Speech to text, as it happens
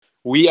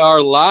We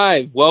are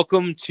live.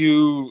 Welcome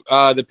to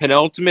the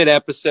penultimate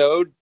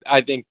episode. I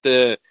think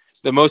the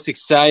most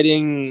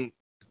exciting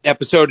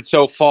episode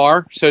so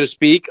far, so to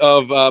speak,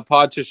 of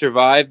Pod to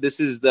Survive. This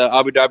is the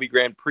Abu Dhabi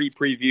Grand Prix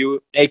preview,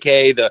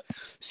 aka the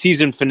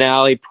season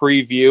finale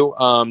preview.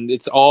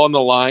 It's all on the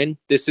line.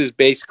 This is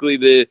basically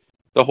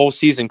the whole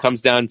season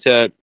comes down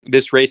to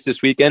this race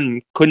this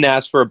weekend. Couldn't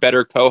ask for a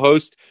better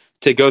co-host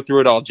to go through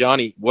it all.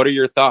 Johnny, what are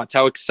your thoughts?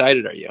 How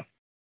excited are you?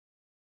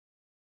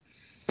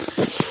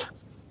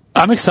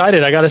 I'm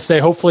excited. I got to say,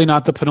 hopefully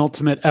not the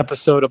penultimate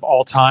episode of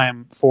all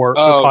time for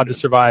Pod to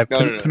Survive.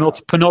 No.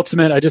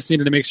 Penultimate. I just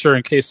needed to make sure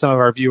in case some of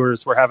our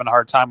viewers were having a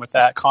hard time with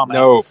that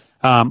comment,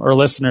 or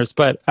listeners.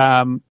 But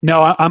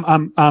no,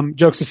 I'm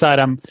jokes aside,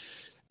 I'm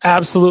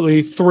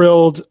absolutely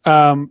thrilled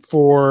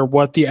for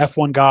what the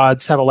F1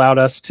 gods have allowed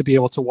us to be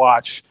able to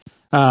watch.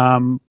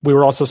 We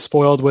were also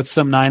spoiled with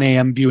some 9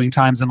 a.m. viewing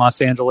times in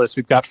Los Angeles.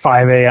 We've got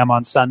 5 a.m.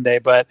 on Sunday,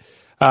 but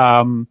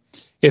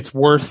it's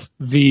worth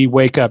the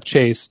wake-up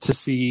chase to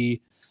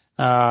see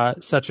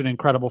such an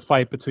incredible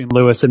fight between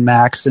Lewis and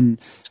Max. And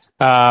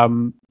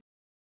the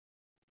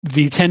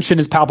tension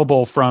is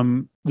palpable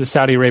from the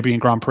Saudi Arabian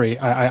Grand Prix.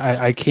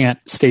 I can't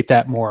state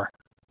that more.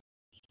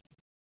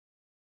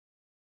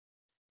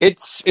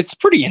 It's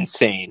pretty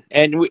insane.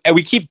 And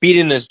we keep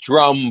beating this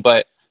drum,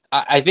 but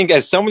I think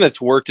as someone that's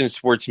worked in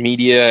sports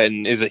media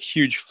and is a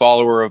huge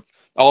follower of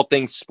all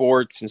things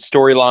sports and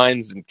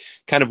storylines and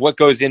kind of what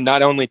goes in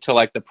not only to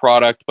like the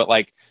product, but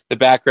like the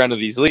background of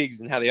these leagues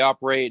and how they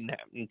operate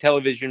and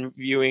television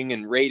viewing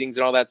and ratings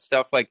and all that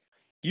stuff. Like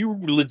you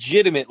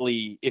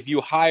legitimately, if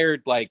you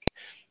hired like,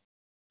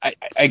 I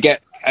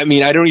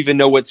don't even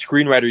know what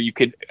screenwriter you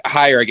could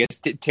hire, I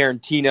guess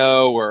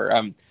Tarantino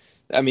or,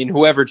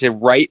 whoever to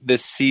write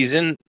this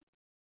season,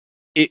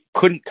 it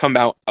couldn't come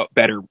out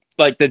better.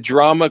 Like the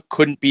drama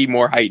couldn't be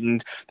more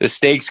heightened. The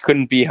stakes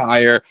couldn't be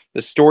higher. The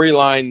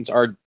storylines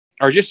are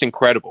just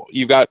incredible.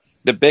 You've got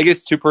the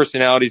biggest two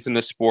personalities in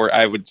the sport,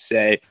 I would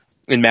say,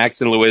 in Max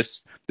and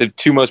Lewis, the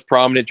two most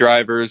prominent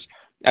drivers,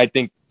 I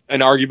think,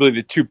 and arguably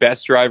the two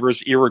best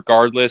drivers,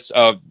 irregardless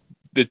of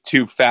the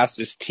two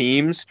fastest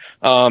teams,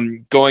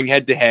 going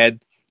head to head.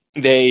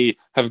 They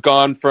have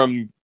gone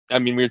from,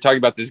 we were talking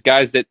about these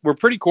guys that were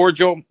pretty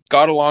cordial,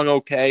 got along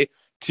okay,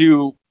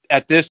 to,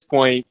 at this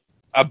point,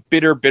 a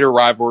bitter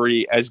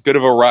rivalry, as good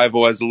of a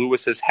rival as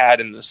Lewis has had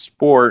in the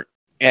sport.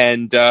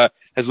 And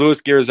as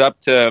Lewis gears up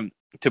to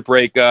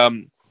break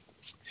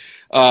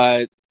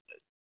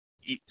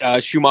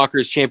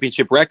Schumacher's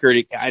championship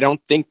record, I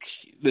don't think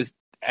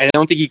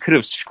he could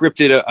have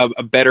scripted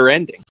a better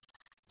ending.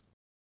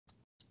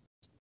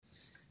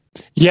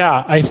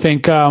 Yeah, I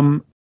think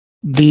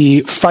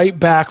the fight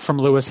back from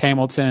Lewis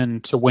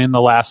Hamilton to win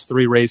the last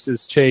three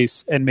races,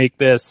 Chase, and make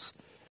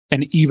this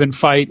an even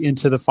fight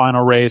into the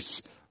final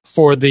race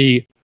for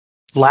the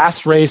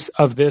last race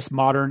of this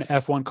modern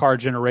F1 car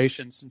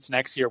generation, since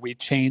next year we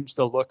change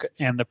the look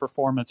and the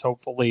performance,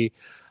 hopefully,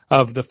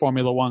 of the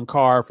Formula One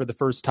car for the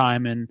first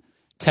time in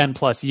 10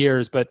 plus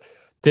years. But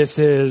this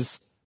is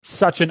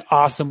such an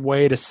awesome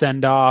way to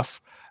send off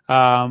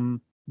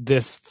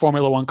this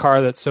Formula One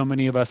car that so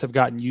many of us have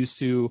gotten used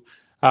to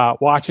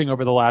watching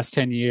over the last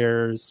 10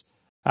 years.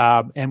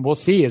 And we'll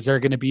see, is there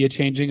going to be a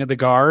changing of the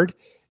guard?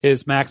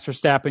 Is Max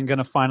Verstappen going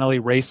to finally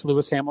race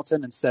Lewis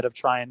Hamilton instead of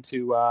trying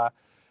to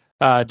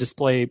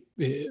display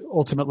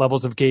ultimate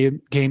levels of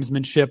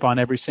gamesmanship on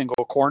every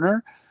single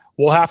corner?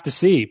 We'll have to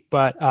see,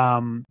 but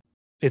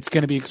it's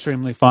going to be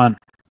extremely fun.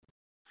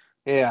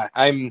 Yeah,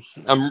 I'm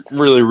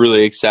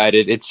really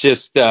excited. It's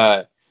just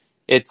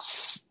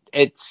it's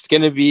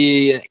going to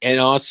be an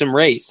awesome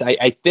race.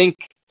 I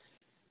think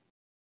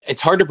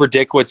it's hard to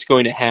predict what's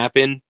going to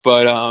happen,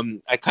 but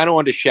I kind of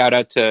wanted to shout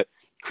out to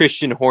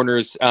Christian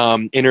Horner's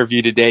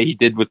interview today he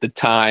did with the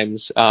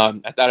Times.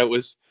 I thought it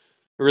was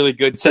really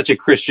good. Such a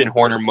Christian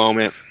Horner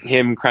moment,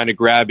 him kind of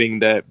grabbing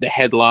the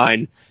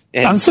headline.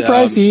 And, I'm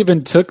surprised he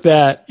even took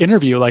that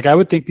interview. Like, I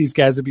would think these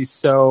guys would be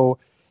so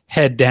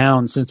head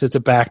down since it's a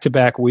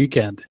back-to-back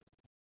weekend.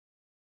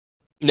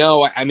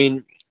 No,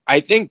 I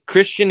think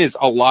Christian is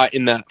a lot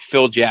in the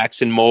Phil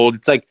Jackson mold.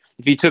 It's like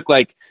if he took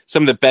like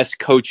some of the best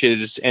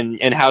coaches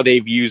and how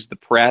they've used the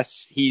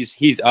press,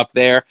 he's up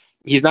there.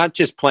 He's not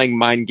just playing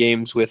mind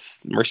games with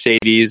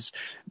Mercedes,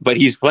 but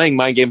he's playing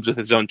mind games with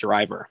his own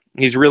driver.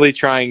 He's really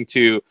trying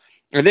to,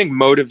 I think,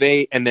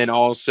 motivate and then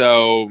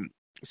also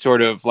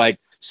sort of like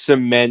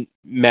cement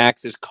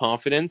Max's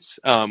confidence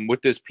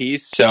with this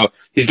piece. So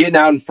he's getting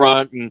out in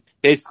front, and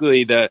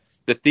basically the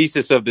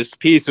thesis of this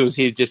piece was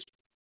he just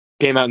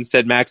came out and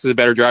said Max is a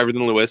better driver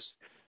than Lewis.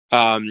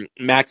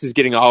 Max is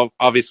getting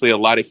obviously a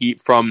lot of heat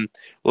from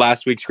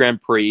last week's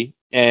Grand Prix,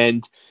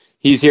 and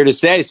he's here to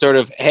say sort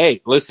of, hey,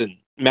 listen,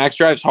 Max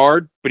drives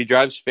hard, but he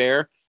drives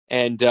fair.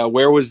 And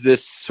where was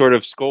this sort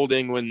of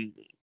scolding when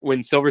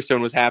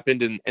Silverstone was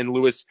happened and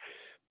Lewis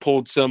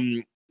pulled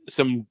some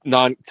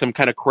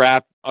kind of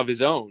crap of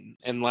his own?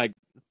 And like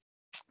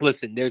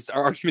listen, there's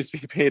arguments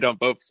being made on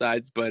both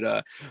sides, but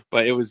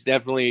it was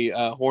definitely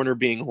Horner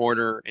being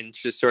Horner and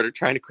just sort of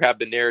trying to grab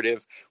the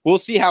narrative. We'll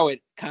see how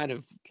it kind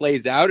of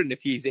plays out, and if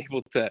he's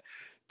able to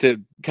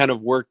kind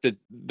of work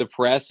the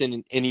press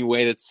in any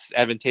way that's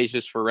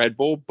advantageous for Red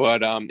Bull.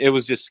 But it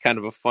was just kind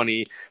of a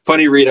funny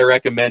read. I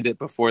recommend it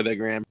before the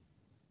Grand.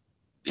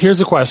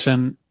 Here's a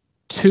question: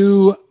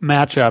 2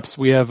 matchups.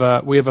 We have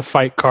a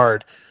fight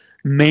card.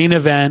 Main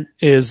event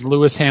is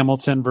Lewis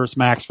Hamilton versus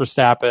Max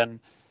Verstappen.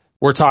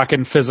 We're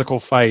talking physical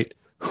fight.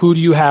 Who do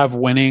you have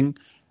winning,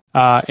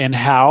 and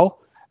how?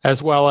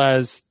 As well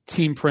as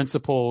team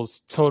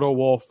principals, Toto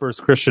Wolff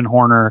versus Christian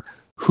Horner.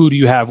 Who do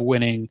you have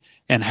winning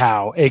and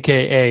how?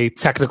 AKA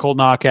technical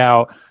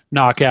knockout,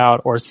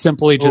 or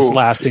simply just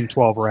lasting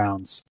 12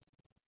 rounds.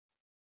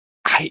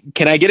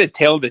 Can I get a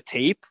tail of the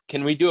tape?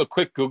 Can we do a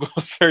quick Google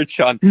search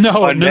on?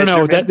 No.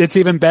 Measurements? It's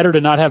even better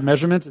to not have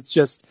measurements. It's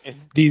just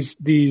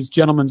these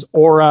gentlemen's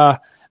aura,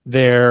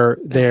 their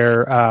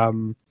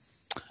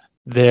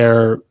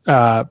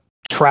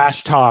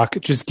trash talk.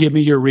 Just give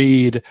me your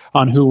read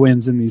on who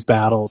wins in these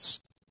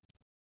battles.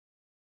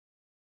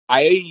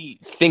 I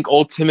think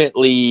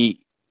ultimately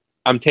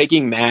I'm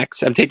taking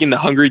Max. I'm taking the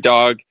hungry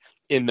dog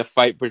in the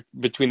fight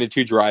between the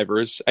two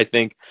drivers. I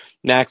think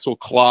Max will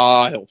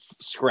claw, he'll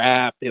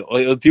scrap,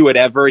 he'll do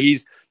whatever.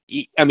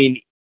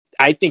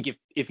 I think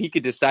if he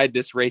could decide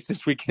this race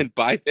this weekend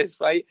by this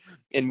fight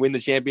and win the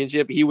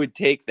championship, he would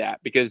take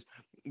that, because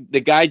the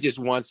guy just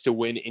wants to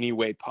win any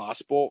way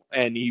possible,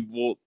 and he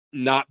will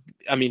not.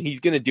 I mean, he's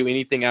going to do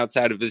anything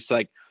outside of this,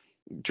 like,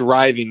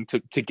 driving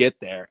to get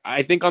there.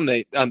 I think on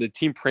the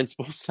team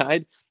principal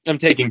side, I'm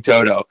taking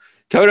Toto.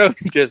 Toto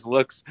just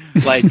looks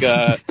like he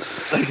has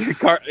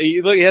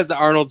the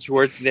Arnold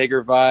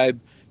Schwarzenegger vibe.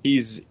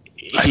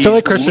 I feel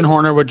like Christian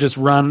Horner would just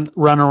run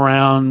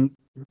around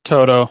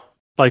Toto.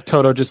 Like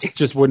Toto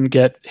just wouldn't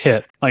get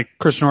hit. Like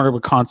Christian Horner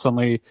would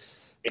constantly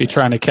be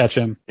trying to catch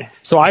him.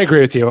 So I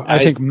agree with you. I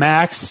think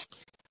Max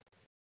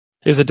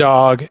is a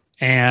dog,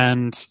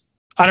 and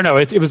I don't know.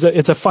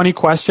 It's a funny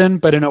question,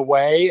 but in a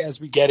way,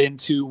 as we get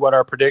into what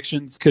our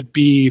predictions could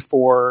be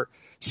for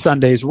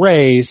Sunday's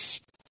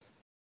race,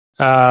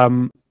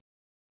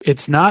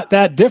 it's not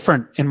that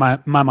different in my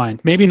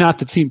mind. Maybe not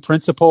the team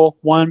principal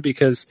one,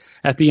 because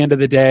at the end of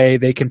the day,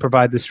 they can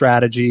provide the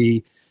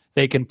strategy,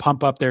 they can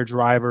pump up their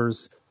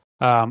drivers,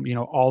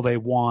 all they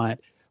want.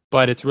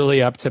 But it's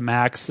really up to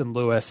Max and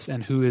Lewis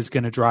and who is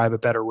going to drive a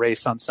better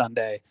race on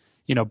Sunday.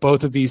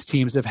 Both of these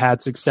teams have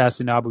had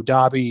success in Abu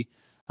Dhabi.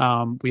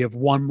 We have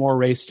one more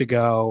race to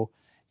go,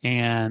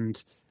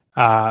 and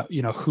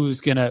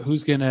who's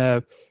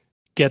gonna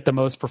get the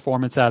most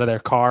performance out of their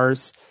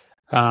cars.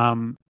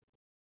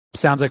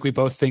 Sounds like we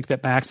both think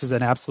that Max is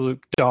an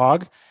absolute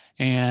dog.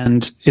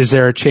 And is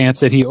there a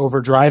chance that he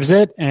overdrives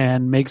it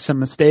and makes some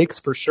mistakes?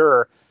 For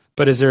sure.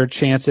 But is there a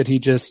chance that he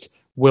just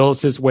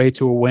wills his way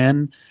to a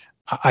win?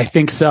 I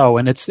think so.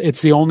 And it's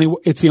the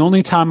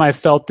only time I've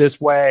felt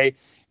this way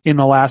in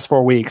the last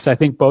 4 weeks. I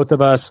think both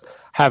of us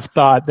have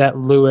thought that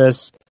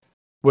Lewis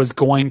was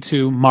going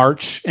to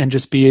march and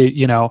just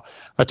be,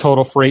 a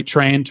total freight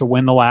train to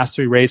win the last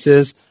 3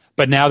 races.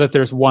 But now that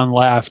there's one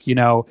left,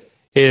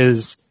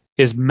 is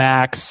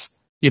Max,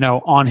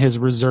 on his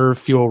reserve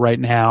fuel right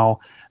now,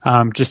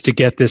 just to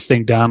get this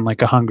thing done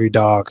like a hungry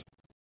dog?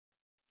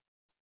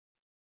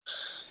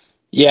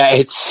 Yeah,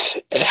 it's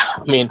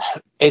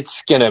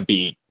going to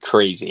be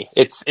crazy.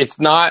 It's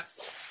not,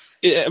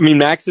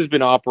 Max has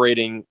been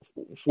operating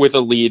with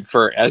a lead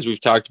for, as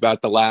we've talked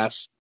about, the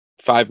last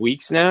 5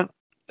 weeks now.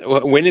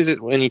 When is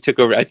it when he took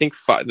over? I think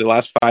the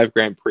last 5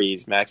 Grand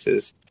Prix,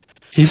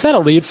 he's had a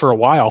lead for a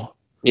while.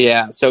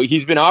 Yeah, so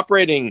he's been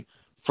operating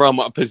from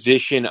a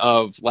position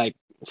of like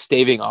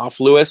staving off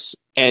Lewis.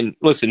 And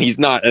listen, he's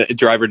not a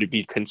driver to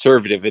be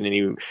conservative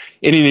in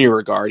any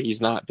regard. He's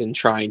not been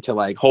trying to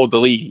like hold the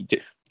lead.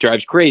 He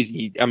drives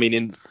crazy.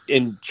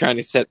 In trying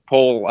to set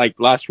pole, like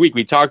last week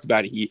we talked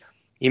about it.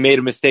 He made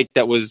a mistake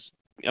that was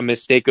a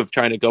mistake of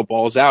trying to go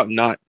balls out and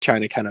not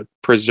trying to kind of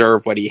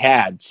preserve what he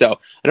had. So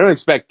I don't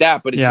expect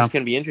that, but it's just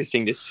going to be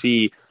interesting to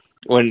see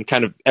when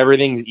kind of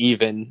everything's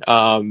even,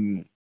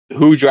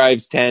 who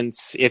drives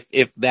tense,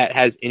 if that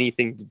has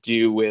anything to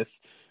do with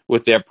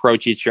the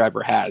approach each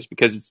driver has,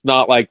 because it's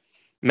not like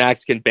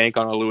Max can bank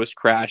on a Lewis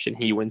crash and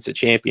he wins the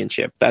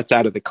championship. That's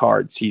out of the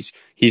cards.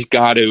 He's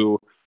got to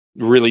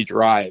really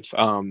drive,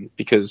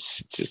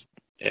 because it's just,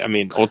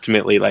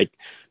 ultimately, like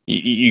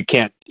you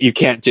can't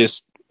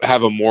just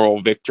have a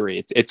moral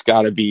victory. It's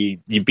got to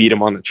be you beat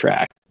him on the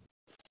track.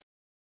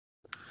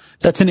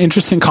 That's an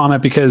interesting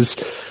comment, because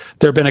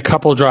there have been a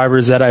couple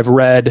drivers that I've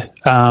read.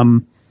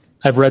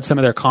 I've read some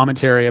of their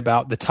commentary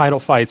about the title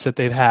fights that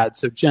they've had.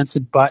 So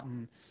Jenson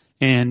Button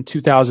in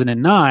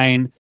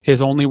 2009,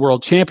 his only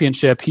world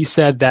championship, he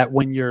said that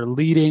when you're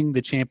leading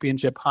the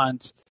championship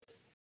hunt,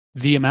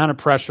 the amount of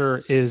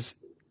pressure is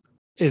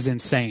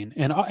insane.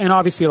 And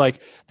obviously,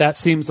 like, that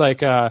seems like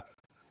such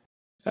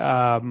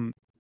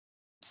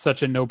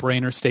a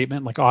no-brainer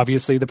statement. Like,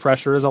 obviously the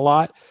pressure is a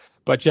lot,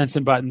 but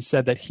Jenson Button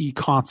said that he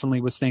constantly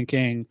was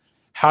thinking,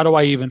 how do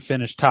I even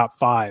finish top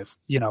 5,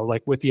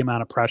 like with the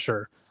amount of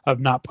pressure of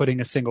not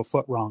putting a single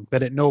foot wrong,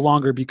 that it no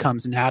longer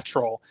becomes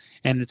natural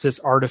and it's this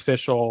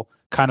artificial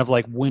kind of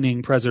like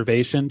winning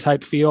preservation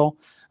type feel.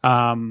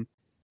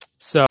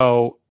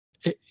 So,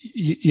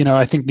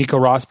 I think Nico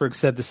Rosberg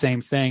said the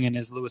same thing in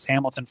his Lewis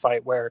Hamilton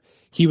fight, where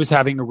he was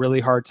having a really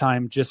hard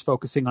time just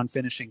focusing on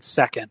finishing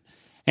second.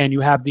 And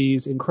you have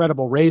these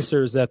incredible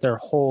racers that their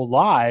whole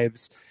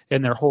lives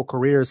and their whole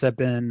careers have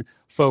been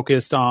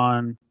focused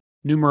on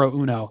numero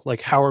uno,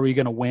 like how are we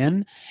going to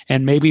win?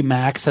 And maybe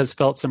Max has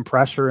felt some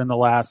pressure in the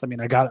last,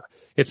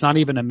 it's not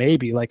even a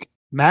maybe, like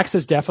Max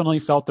has definitely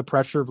felt the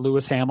pressure of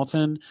Lewis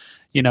Hamilton,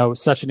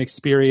 such an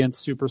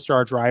experienced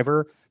superstar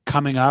driver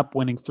coming up,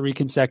 winning 3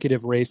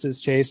 consecutive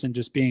races, Chase, and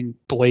just being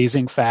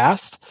blazing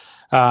fast.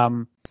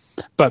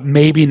 But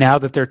maybe now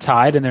that they're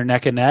tied and they're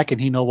neck and neck and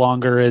he no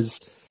longer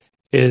is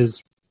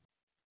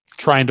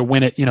trying to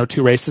win it,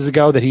 2 races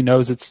ago, that he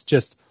knows it's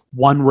just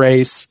one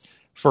race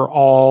for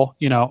all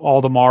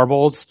the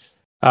marbles.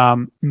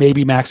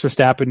 Maybe Max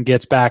Verstappen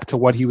gets back to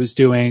what he was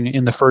doing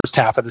in the first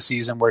half of the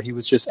season, where he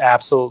was just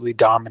absolutely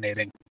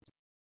dominating.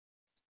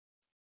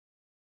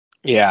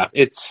 Yeah,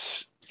 I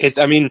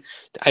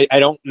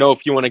don't know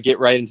if you want to get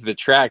right into the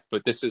track,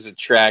 but this is a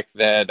track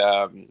that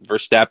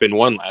Verstappen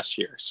won last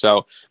year.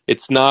 So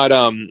it's not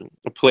a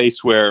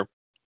place where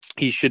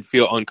he should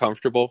feel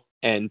uncomfortable,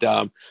 and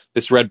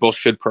this Red Bull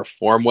should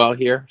perform well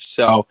here.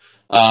 So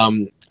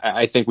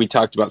I think we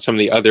talked about some of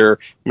the other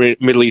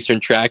Middle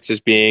Eastern tracks as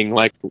being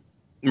like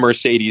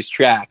Mercedes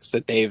tracks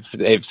that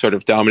they've sort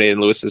of dominated,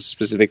 and Lewis has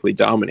specifically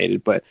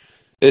dominated. But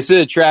this is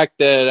a track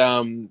that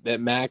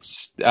that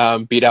Max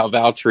beat out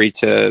Valtteri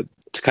to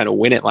kind of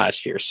win it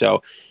last year.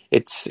 So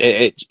it's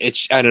I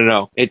don't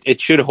know. It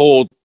should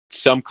hold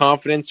some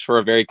confidence for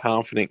a very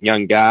confident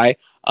young guy.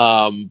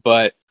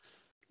 But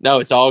no,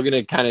 it's all going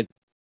to kind of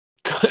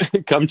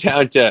come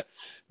down to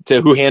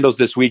who handles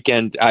this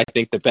weekend, I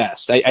think, the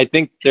best. I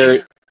think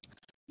they're...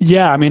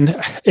 Yeah,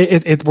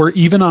 we're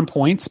even on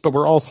points, but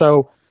we're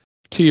also,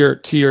 to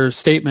your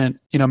statement,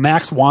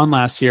 Max won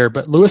last year,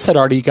 but Lewis had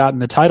already gotten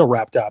the title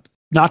wrapped up.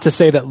 Not to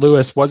say that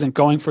Lewis wasn't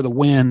going for the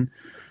win,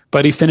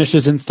 but he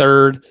finishes in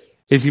third.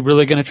 Is he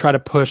really going to try to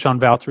push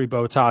on Valtteri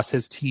Bottas,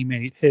 his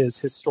teammate, his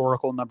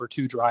historical number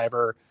 2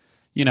 driver?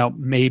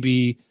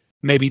 Maybe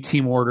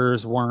team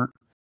orders weren't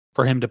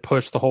for him to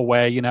push the whole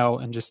way,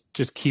 and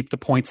just keep the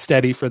points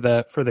steady for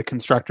the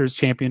Constructors'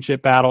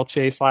 Championship battle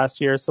chase last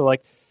year. So,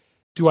 like,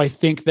 do I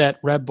think that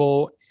Red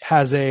Bull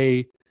has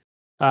a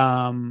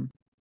has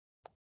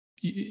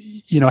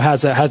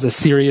a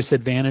serious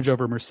advantage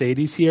over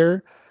Mercedes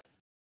here?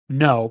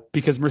 No,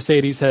 because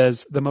Mercedes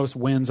has the most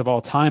wins of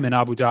all time in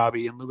Abu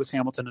Dhabi, and Lewis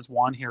Hamilton has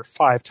won here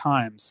 5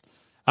 times.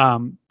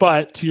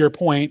 But to your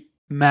point,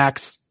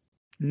 Max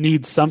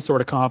needs some sort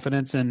of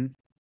confidence, and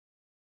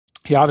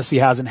he obviously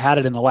hasn't had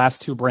it in the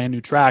last 2 brand new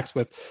tracks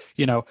with,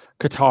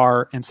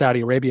 Qatar and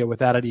Saudi Arabia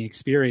without any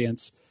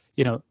experience.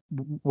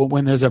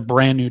 When there's a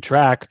brand new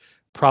track,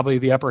 probably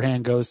the upper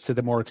hand goes to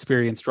the more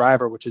experienced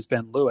driver, which has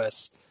been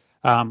Lewis.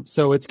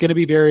 So it's going to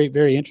be very,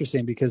 very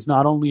interesting, because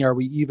not only are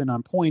we even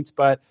on points,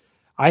 but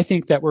I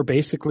think that we're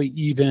basically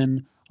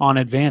even on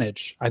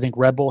advantage. I think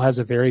Red Bull has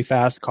a very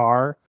fast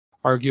car.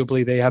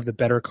 Arguably, they have the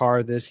better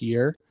car this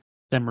year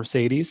than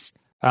Mercedes.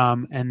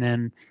 And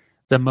then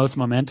the most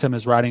momentum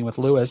is riding with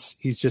Lewis.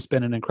 He's just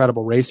been an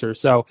incredible racer.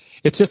 So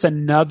it's just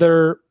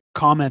another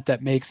comment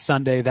that makes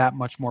Sunday that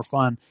much more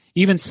fun,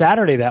 even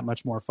Saturday that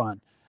much more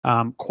fun.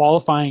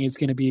 Qualifying is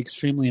going to be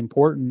extremely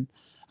important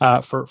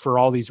for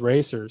all these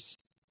racers.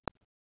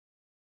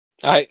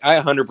 I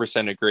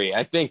 100% agree.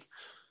 I think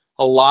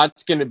a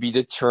lot's going to be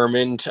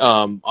determined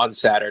on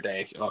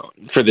Saturday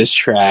for this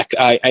track.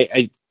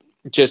 I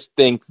just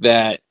think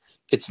that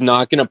it's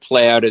not going to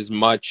play out as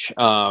much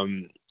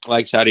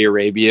like Saudi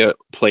Arabia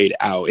played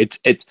out.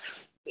 It's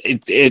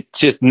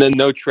just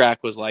no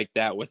track was like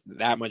that, with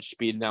that much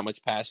speed and that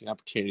much passing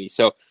opportunity.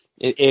 So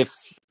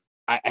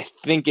I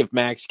think if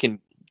Max can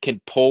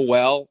pull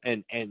well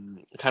and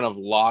kind of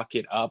lock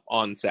it up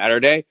on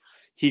Saturday,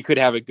 he could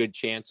have a good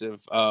chance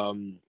of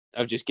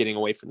just getting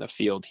away from the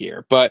field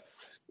here. But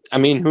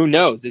who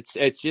knows?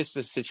 It's just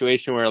a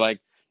situation where, like,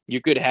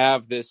 you could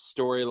have this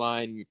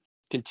storyline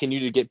continue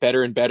to get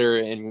better and better,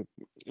 and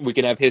we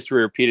can have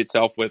history repeat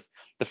itself with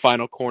the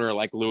final corner,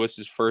 like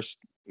Lewis's first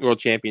world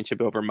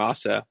championship over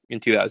Massa in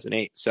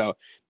 2008. So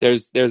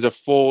there's a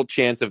full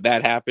chance of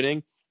that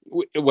happening,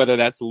 whether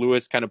that's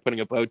Lewis kind of putting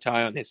a bow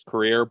tie on his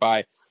career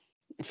by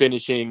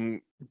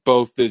finishing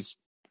both his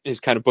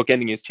kind of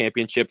bookending his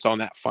championships on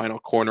that final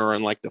corner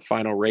and like the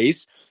final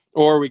race,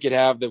 or we could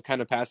have the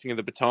kind of passing of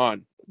the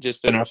baton,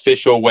 just an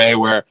official way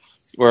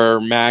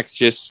where Max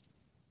just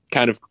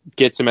kind of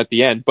gets him at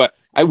the end. But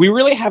we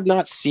really have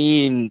not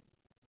seen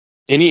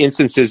any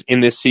instances in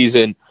this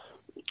season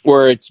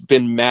where it's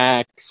been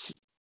Max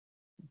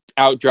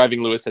out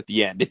driving Lewis at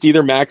the end. It's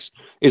either Max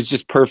is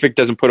just perfect,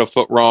 doesn't put a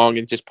foot wrong,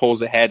 and just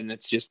pulls ahead, and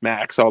it's just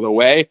Max all the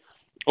way,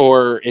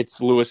 or it's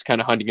Lewis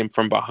kind of hunting him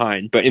from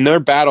behind. But in their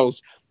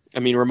battles, I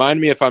mean,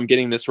 remind me if I'm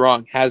getting this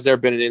wrong. Has there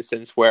been an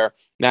instance where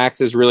Max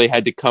has really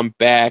had to come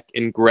back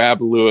and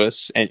grab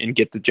Lewis and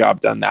get the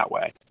job done that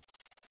way?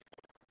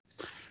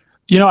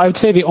 I would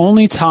say the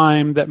only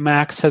time that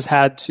Max has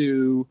had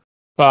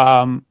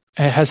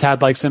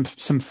like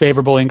some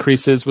favorable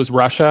increases was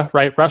Russia,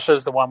 right? Russia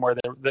is the one where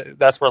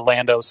that's where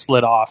Lando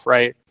slid off,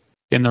 right,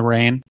 in the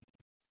rain.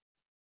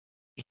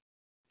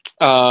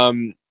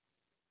 Um,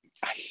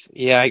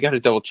 yeah, I got to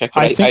double check,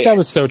 but I think that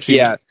was Sochi.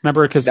 yeah,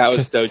 Remember, because that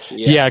was Sochi.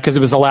 yeah, because it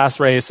was the last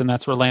race, and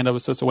that's where Lando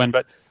was supposed to win.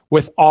 But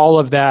with all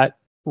of that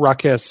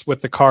ruckus,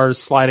 with the cars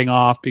sliding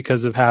off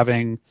because of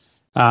having,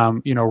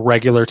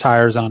 regular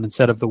tires on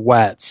instead of the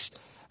wets,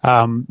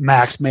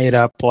 Max made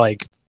up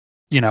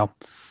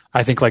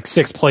I think like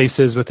 6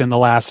 places within the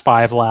last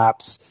 5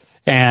 laps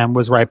and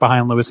was right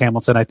behind Lewis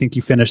Hamilton. I think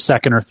he finished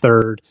second or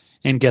third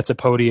and gets a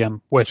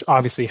podium, which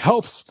obviously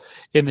helps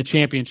in the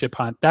championship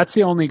hunt. That's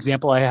the only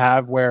example I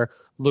have where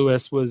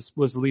Lewis was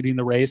leading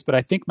the race, but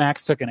I think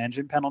Max took an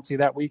engine penalty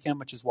that weekend,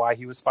 which is why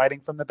he was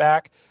fighting from the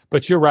back.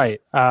 But you're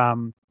right.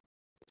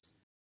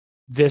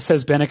 This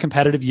has been a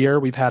competitive year.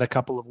 We've had a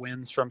couple of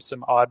wins from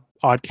some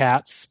odd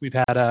cats. We've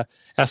had a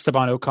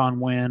Esteban Ocon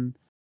win.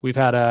 We've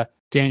had a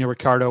Daniel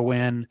Ricciardo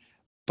win.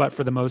 But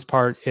for the most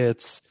part,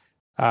 it's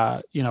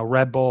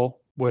Red Bull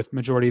with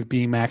majority of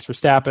being Max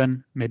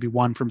Verstappen, maybe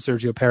one from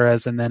Sergio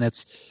Perez, and then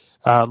it's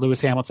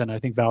Lewis Hamilton. I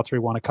think Valtteri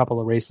won a couple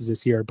of races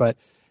this year. But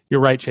you're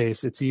right,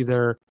 Chase. It's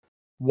either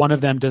one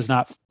of them does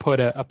not put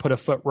a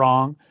foot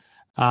wrong,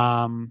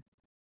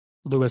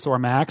 Lewis or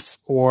Max,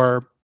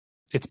 or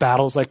it's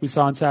battles like we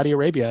saw in Saudi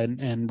Arabia.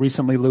 And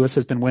recently Lewis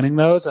has been winning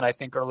those. And I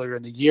think earlier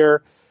in the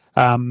year,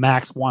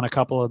 Max won a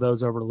couple of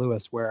those over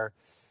Lewis, where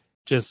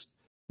just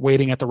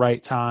waiting at the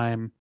right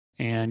time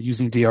and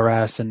using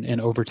DRS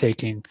and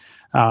overtaking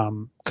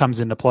comes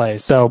into play.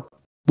 So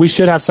we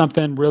should have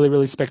something really,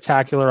 really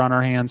spectacular on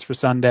our hands for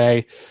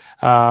Sunday.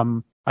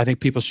 I think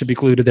people should be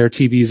glued to their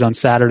TVs on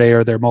Saturday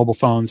or their mobile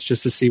phones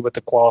just to see what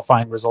the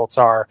qualifying results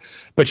are.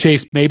 But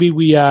Chase, maybe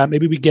we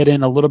get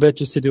in a little bit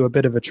just to do a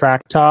bit of a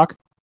track talk.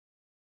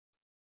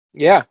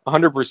 Yeah,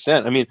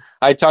 100%. I mean,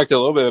 I talked a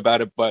little bit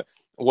about it, but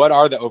what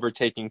are the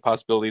overtaking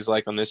possibilities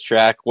like on this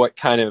track? What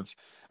kind of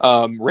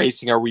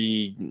racing are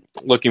we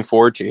looking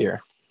forward to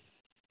here?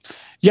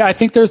 Yeah, I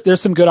think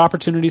there's some good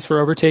opportunities for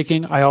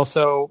overtaking. I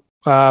also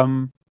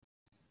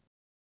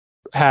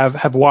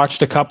have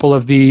watched a couple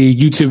of the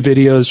YouTube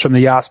videos from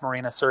the Yas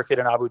Marina circuit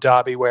in Abu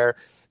Dhabi where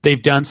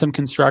they've done some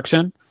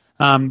construction.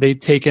 They've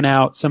taken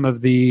out some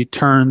of the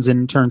turns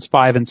in turns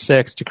 5 and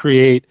 6 to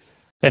create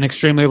an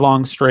extremely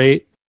long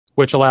straight,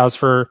 which allows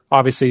for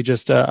obviously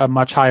just a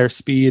much higher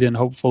speed and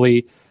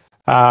hopefully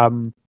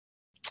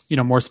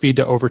more speed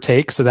to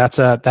overtake. So that's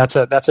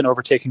an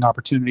overtaking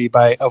opportunity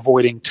by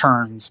avoiding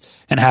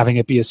turns and having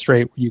it be a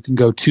straight where you can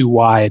go too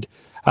wide.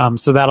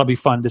 So that'll be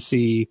fun to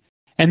see.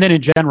 And then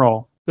in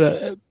general,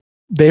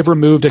 they've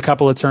removed a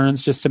couple of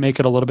turns just to make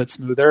it a little bit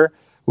smoother,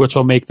 which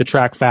will make the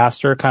track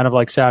faster, kind of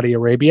like Saudi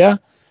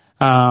Arabia.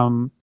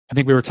 I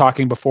think we were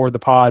talking before the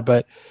pod,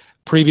 but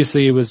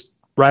previously it was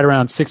right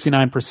around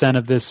 69%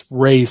 of this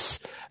race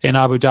in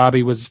Abu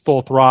Dhabi was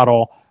full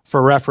throttle.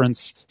 For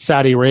reference,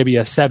 Saudi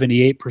Arabia,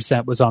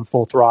 78% was on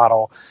full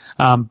throttle.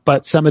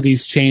 But some of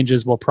these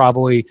changes will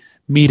probably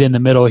meet in the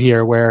middle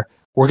here where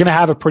we're going to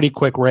have a pretty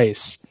quick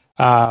race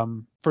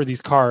for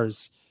these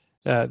cars.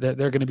 They're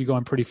going to be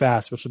going pretty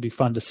fast, which will be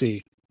fun to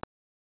see.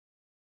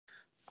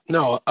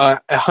 No,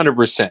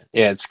 100%.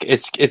 Yeah,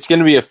 it's going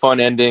to be a fun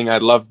ending. I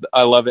love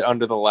it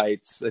under the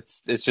lights.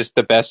 It's just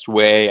the best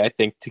way I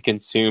think to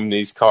consume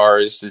these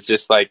cars. It's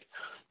just like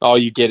all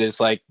you get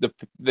is like the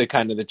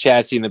kind of the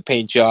chassis and the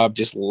paint job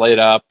just lit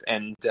up,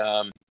 and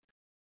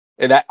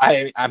that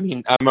I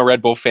mean I'm a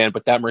Red Bull fan,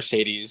 but that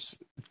Mercedes,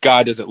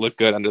 God, does it look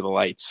good under the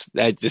lights?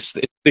 It'll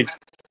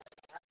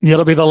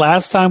be the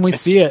last time we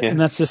see it, yeah. And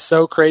that's just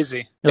so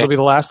crazy. It'll be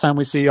the last time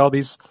we see all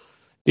these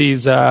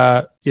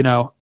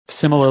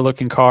similar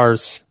looking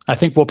cars. I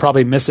think we'll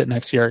probably miss it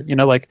next year.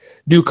 Like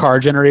new car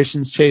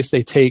generations, Chase,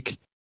 they take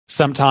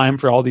some time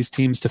for all these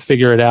teams to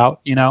figure it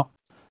out.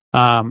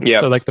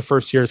 So like the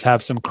first years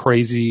have some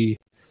crazy.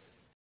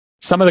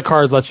 Some of the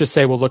cars, let's just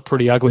say, will look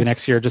pretty ugly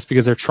next year just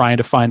because they're trying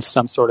to find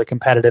some sort of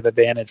competitive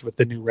advantage with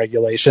the new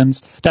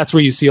regulations. That's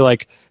where you see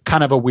like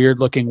kind of a weird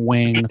looking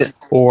wing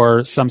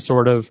or some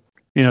sort of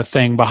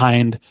thing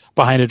behind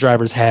a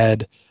driver's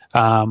head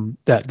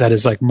that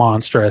is like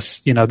monstrous.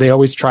 They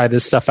always try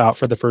this stuff out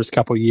for the first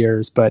couple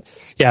years,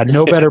 but yeah,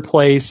 no better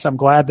place. I'm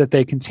glad that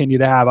they continue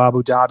to have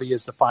Abu Dhabi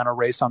as the final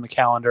race on the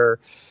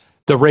calendar.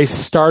 The race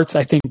starts,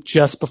 I think,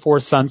 just before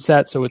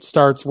sunset, so it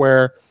starts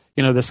where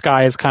the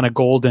sky is kind of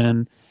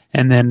golden,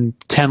 and then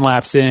 10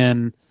 laps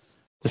in,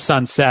 the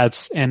sun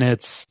sets and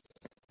it's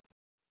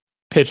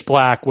pitch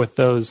black with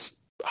those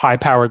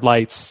high-powered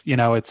lights.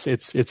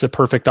 It's a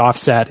perfect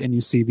offset, and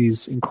you see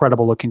these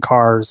incredible-looking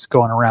cars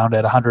going around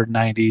at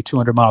 190,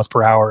 200 miles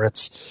per hour.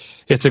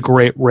 It's a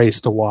great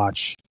race to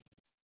watch.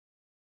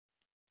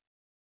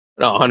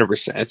 No,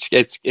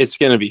 100%. It's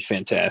going to be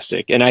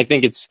fantastic, and I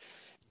think it's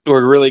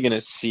we're really going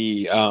to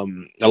see a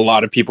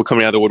lot of people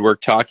coming out of the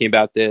woodwork talking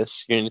about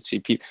this. You're going to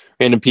see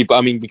random people.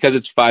 I mean, because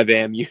it's 5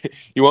 a.m., you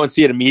won't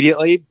see it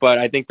immediately, but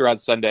I think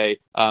throughout Sunday,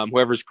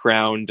 whoever's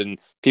crowned and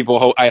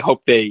people, I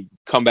hope they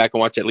come back and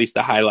watch at least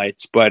the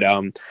highlights. But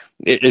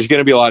there's going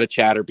to be a lot of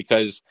chatter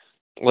because,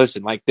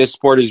 listen, like this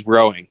sport is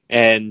growing,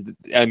 and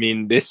I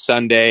mean, this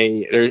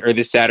Sunday or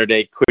this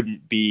Saturday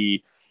couldn't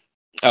be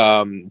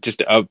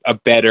just a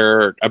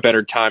better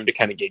time to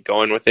kind of get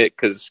going with it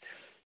because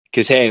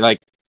hey,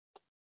 like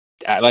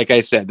I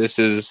said, this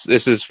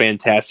is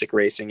fantastic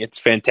racing. It's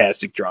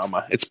fantastic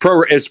drama. It's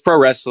pro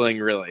wrestling,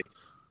 really.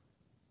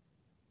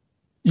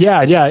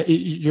 Yeah,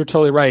 you're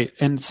totally right.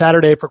 And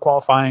Saturday for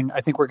qualifying,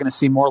 I think we're going to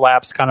see more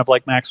laps, kind of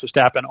like Max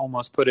Verstappen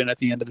almost put in at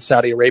the end of the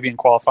Saudi Arabian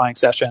qualifying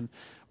session,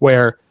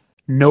 where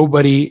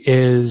nobody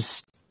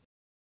is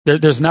there.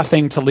 There's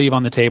nothing to leave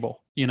on the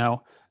table.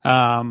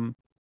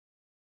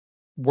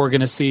 We're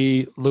going to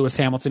see Lewis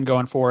Hamilton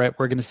going for it.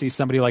 We're going to see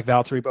somebody like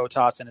Valtteri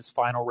Bottas in his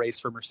final race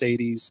for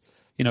Mercedes.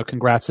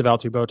 Congrats to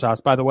Valtteri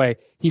Bottas. By the way,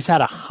 he's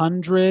had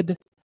 100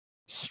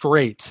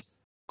 straight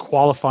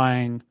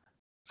qualifying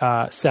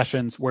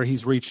sessions where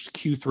he's reached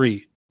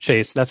Q3.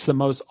 Chase, that's the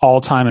most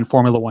all-time in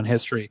Formula One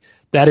history.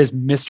 That is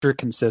Mr.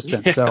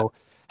 Consistent. Yeah. So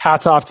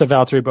hats off to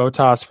Valtteri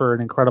Bottas for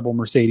an incredible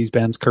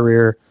Mercedes-Benz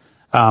career.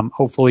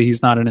 Hopefully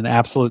he's not in an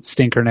absolute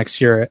stinker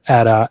next year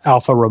at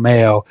Alfa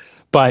Romeo.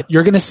 But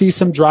you're going to see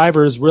some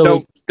drivers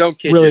really. Don't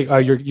kid really.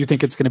 You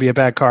think it's going to be a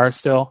bad car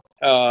still?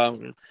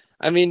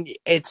 I mean,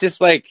 it's just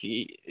like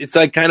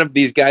kind of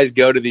these guys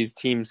go to these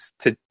teams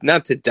to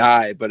not to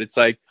die, but it's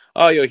like,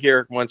 oh, you'll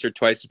hear once or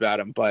twice about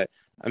them. But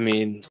I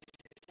mean,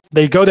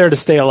 they go there to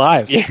stay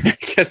alive. Yeah, I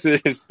guess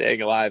it is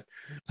staying alive.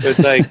 But it's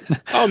like,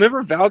 oh,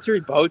 remember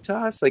Valtteri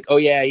Bottas? Like, oh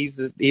yeah,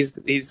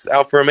 he's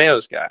Alfa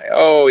Romeo's guy.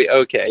 Oh,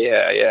 okay,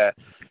 yeah.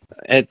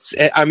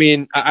 I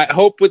mean, I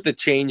hope with the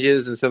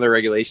changes and some of the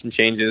regulation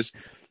changes,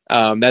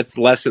 that's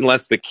less and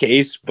less the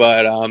case.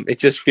 But it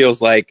just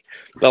feels like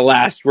the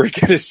last we're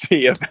going to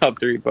see of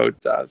Valtteri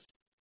Bottas.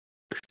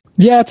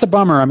 Yeah, it's a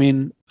bummer. I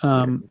mean,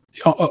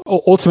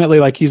 ultimately,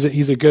 like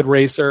he's a good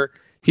racer.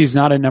 He's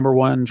not a number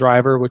one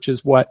driver, which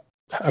is what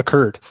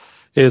occurred.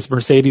 Is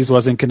Mercedes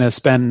wasn't going to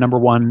spend number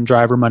one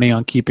driver money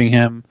on keeping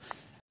him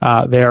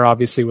there,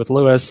 obviously with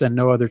Lewis, and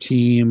no other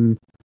team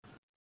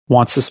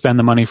wants to spend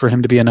the money for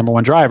him to be a number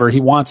one driver. He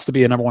wants to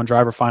be a number one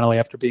driver finally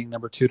after being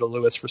number two to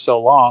Lewis for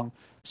so long.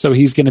 So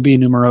he's going to be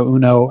numero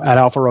uno at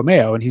Alfa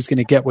Romeo, and he's going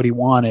to get what he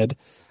wanted.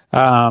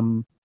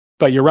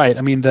 But you're right.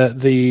 I mean,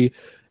 the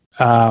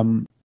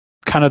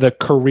kind of the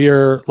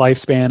career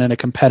lifespan in a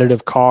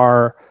competitive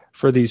car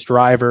for these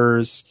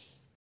drivers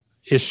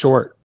is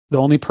short. The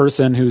only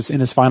person who's in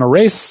his final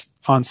race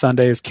on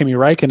Sunday is Kimi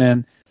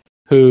Räikkönen,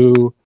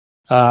 who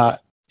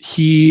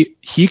he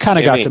kind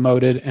of got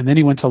demoted, and then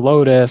he went to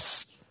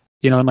Lotus,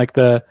 in like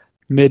the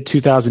mid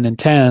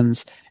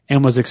 2010s,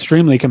 and was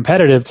extremely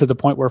competitive to the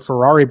point where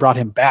Ferrari brought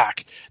him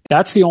back.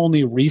 That's the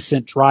only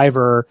recent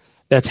driver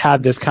that's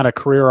had this kind of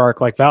career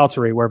arc like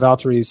Valtteri, where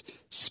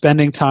Valtteri's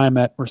spending time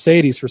at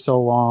Mercedes for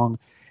so long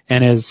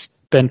and has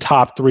been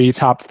top 3,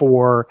 top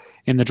 4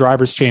 in the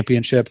Drivers'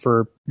 Championship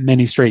for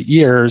many straight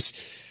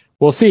years.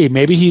 We'll see.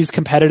 Maybe he's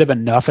competitive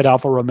enough at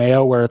Alfa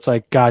Romeo where it's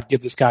like, God,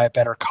 give this guy a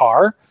better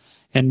car,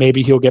 and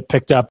maybe he'll get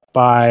picked up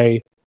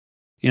by,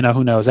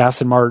 who knows,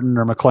 Aston Martin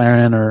or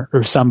McLaren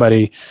or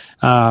somebody,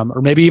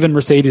 or maybe even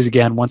Mercedes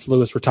again once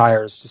Lewis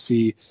retires, to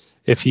see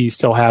if he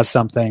still has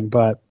something.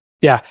 But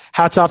yeah,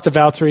 hats off to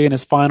Valtteri in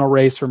his final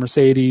race for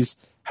Mercedes.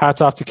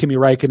 Hats off to Kimi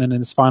Räikkönen in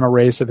his final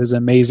race of his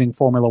amazing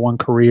Formula One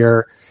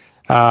career.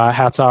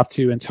 Hats off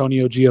to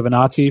Antonio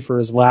Giovinazzi for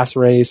his last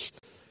race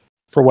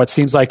for what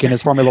seems like in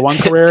his Formula One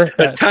career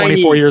at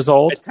 24 years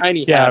old. A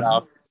tiny hat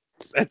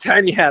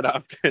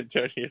off to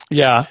Antonio.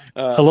 Yeah,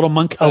 a little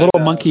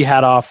monkey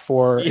hat off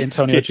for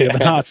Antonio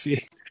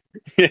Giovinazzi.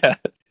 Yeah,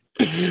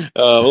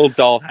 a little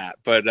doll hat,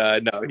 but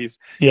no, he's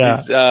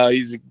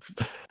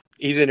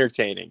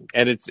entertaining,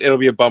 and it'll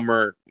be a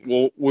bummer.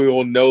 We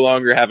will no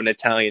longer have an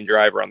Italian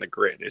driver on the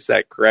grid. Is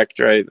that correct?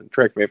 Right?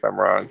 Correct me if I'm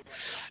wrong.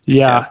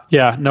 Yeah,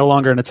 no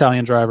longer an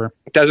Italian driver.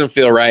 It doesn't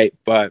feel right,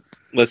 but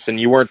listen,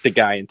 you weren't the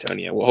guy,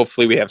 Antonio. Well,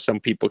 hopefully we have some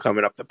people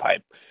coming up the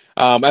pipe.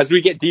 As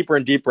we get deeper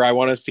and deeper, I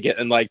want us to get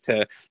in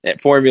to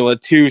Formula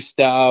 2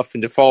 stuff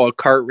and to follow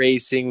kart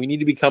racing. We need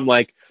to become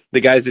like the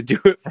guys that do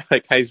it for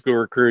high school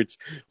recruits,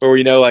 where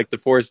we know the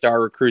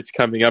 4-star recruits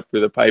coming up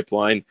through the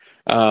pipeline,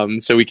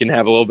 so we can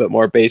have a little bit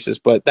more basis.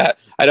 But that,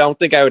 I don't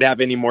think I would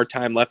have any more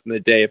time left in the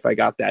day if I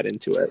got that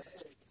into it.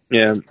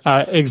 Yeah,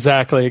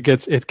 exactly. It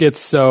gets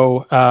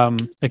so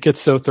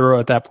thorough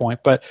at that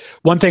point. But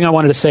one thing I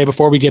wanted to say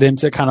before we get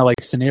into kind of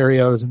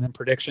scenarios and then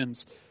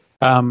predictions,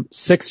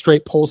 6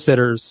 straight pole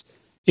sitters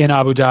in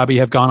Abu Dhabi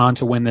have gone on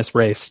to win this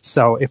race.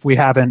 So if we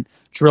haven't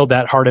drilled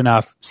that hard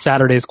enough,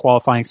 Saturday's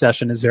qualifying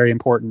session is very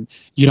important.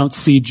 You don't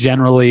see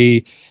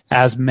generally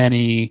as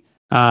many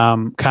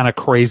kind of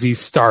crazy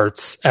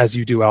starts as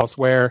you do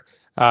elsewhere.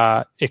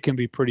 It can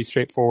be pretty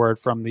straightforward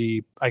from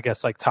the, I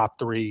guess, top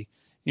 3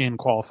 in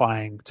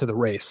qualifying to the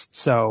race.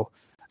 So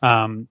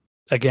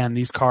I again,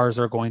 these cars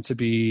are going to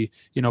be,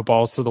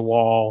 balls to the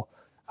wall,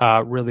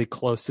 really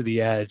close to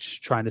the edge,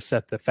 trying to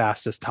set the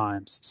fastest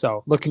times.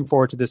 So looking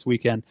forward to this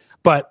weekend.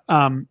 But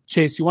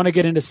Chase, you want to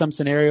get into some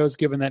scenarios,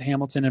 given that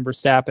Hamilton and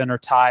Verstappen are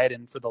tied,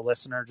 and for the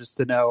listener, just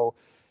to know,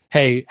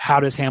 hey, how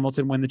does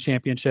Hamilton win the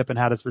championship and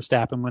how does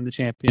Verstappen win the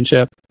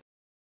championship?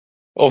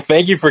 Well,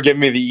 thank you for giving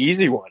me the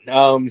easy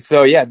one.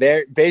 So yeah,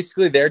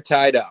 they're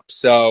tied up.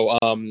 So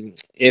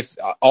if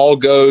all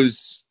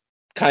goes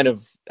kind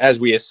of as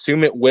we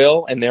assume it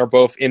will, and they're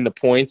both in the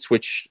points,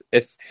 which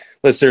if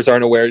listeners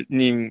aren't aware,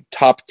 meaning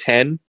top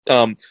 10.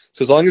 So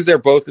as long as they're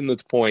both in the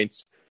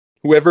points,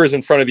 whoever is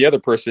in front of the other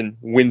person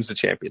wins the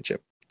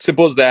championship.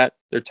 Simple as that.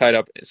 They're tied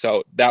up.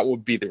 So that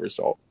would be the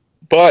result.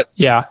 But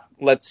Yeah,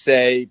 let's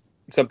say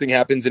something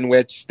happens in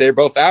which they're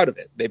both out of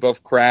it. They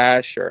both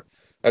crash or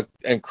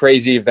and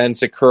crazy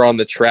events occur on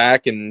the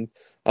track, and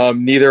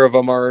neither of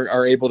them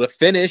are able to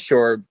finish,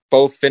 or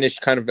both finish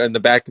kind of in the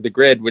back of the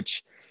grid,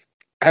 which,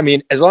 I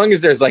mean, as long as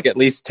there's like at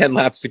least 10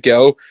 laps to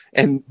go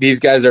and these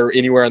guys are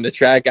anywhere on the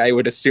track, I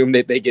would assume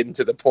that they get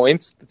into the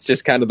points. It's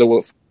just kind of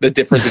the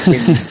difference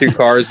between these two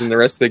cars and the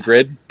rest of the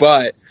grid.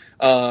 But,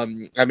 I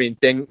mean,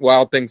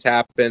 wild things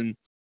happen.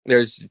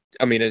 There's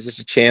just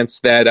a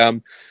chance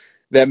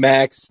that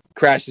Max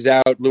crashes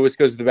out, Lewis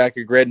goes to the back of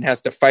the grid and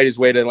has to fight his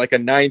way to like a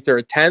 9th or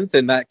a 10th,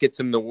 and that gets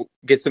him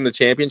the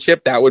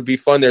championship. That would be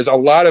fun. There's a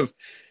lot of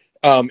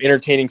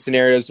entertaining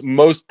scenarios.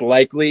 Most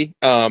likely,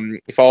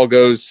 if all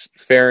goes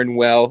fair and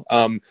well,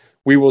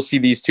 we will see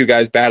these two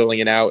guys battling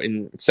it out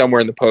in somewhere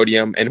in the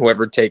podium, and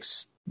whoever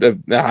takes the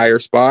higher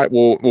spot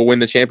will win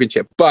the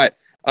championship. But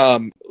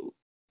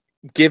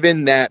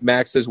given that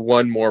Max has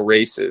won more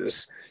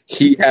races,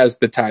 he has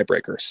the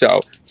tiebreaker.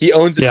 So he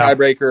owns the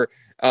tiebreaker.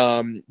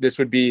 This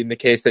would be in the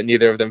case that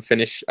neither of them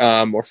finish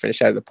or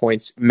finish out of the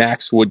points.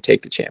 Max would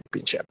take the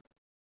championship.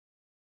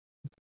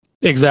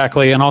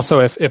 Exactly. And also,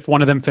 if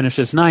one of them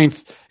finishes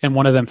 9th and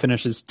one of them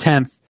finishes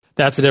 10th,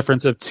 that's a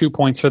difference of 2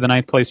 points for the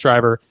 9th place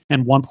driver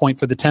and 1 point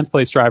for the 10th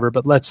place driver.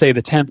 But let's say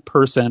the 10th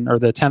person or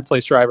the 10th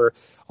place driver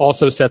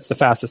also sets the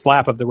fastest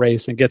lap of the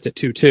race and gets it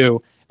 2-2.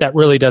 That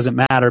really doesn't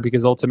matter,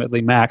 because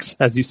ultimately Max,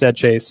 as you said,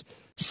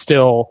 Chase,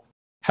 still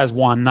has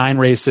won 9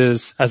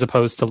 races as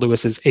opposed to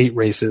Lewis's 8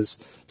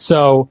 races.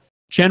 So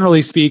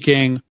generally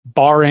speaking,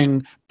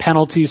 barring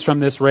penalties from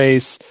this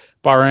race,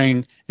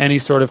 barring any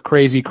sort of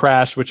crazy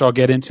crash, which I'll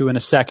get into in a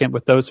second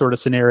with those sort of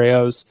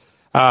scenarios,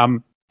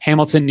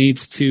 Hamilton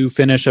needs to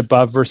finish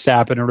above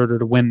Verstappen in order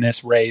to win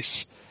this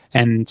race.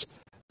 And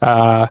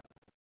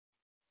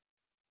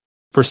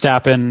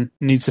Verstappen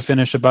needs to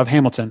finish above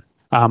Hamilton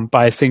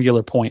by a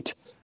singular point.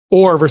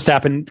 Or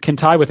Verstappen can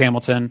tie with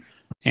Hamilton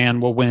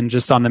and will win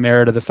just on the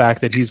merit of the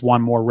fact that he's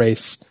won more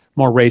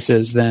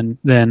races than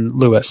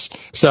Lewis.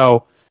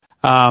 So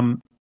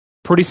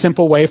pretty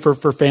simple way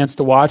for fans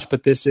to watch,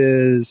 but this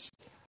is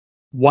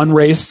one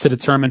race to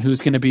determine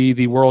who's going to be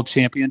the world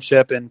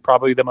championship, and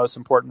probably the most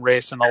important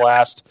race in the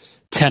last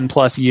 10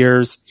 plus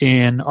years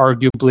in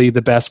arguably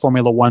the best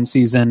Formula One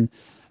season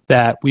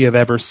that we have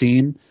ever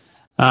seen.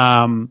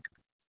 But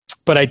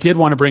I did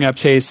want to bring up,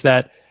 Chase,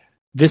 that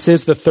this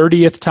is the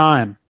 30th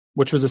time,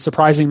 which was a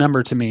surprising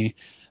number to me.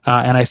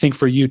 And I think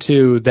for you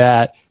too,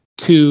 that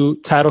 2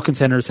 title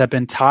contenders have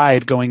been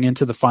tied going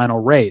into the final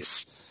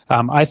race.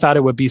 I thought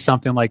it would be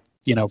something like,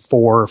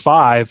 4 or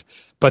 5,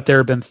 but there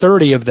have been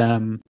 30 of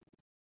them.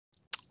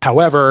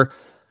 However,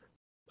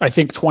 I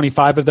think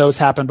 25 of those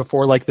happened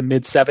before like the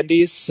mid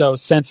 70s. So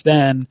since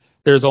then,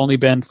 there's only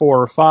been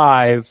 4 or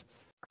 5.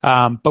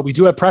 But we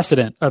do have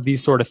precedent of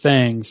these sort of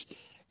things.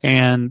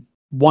 And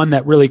one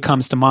that really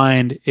comes to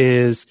mind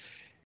is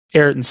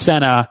Ayrton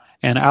Senna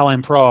and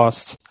Alain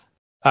Prost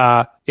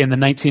in the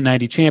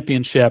 1990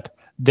 championship.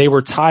 They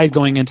were tied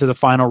going into the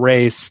final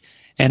race,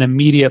 and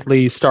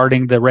immediately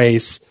starting the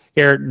race,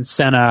 Ayrton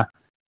Senna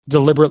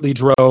deliberately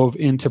drove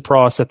into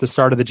Prost at the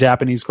start of the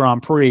Japanese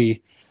Grand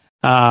Prix.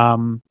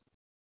 And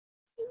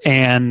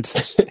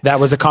that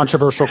was a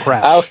controversial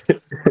crash.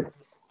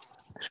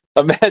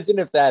 Imagine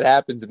if that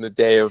happens in the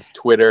day of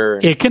Twitter.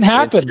 It can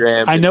happen.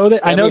 Instagram. I know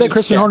that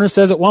Christian Horner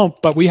says it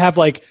won't, but we have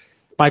like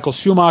Michael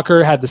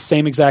Schumacher had the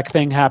same exact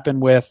thing happen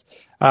with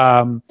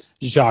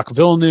Jacques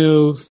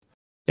Villeneuve,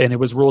 and it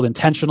was ruled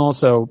intentional.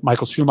 So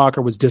Michael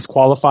Schumacher was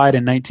disqualified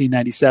in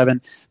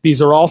 1997.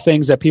 These are all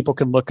things that people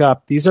can look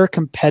up. These are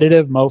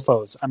competitive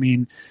mofos. I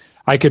mean,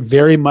 I could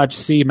very much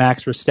see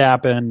Max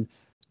Verstappen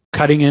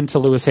cutting into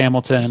Lewis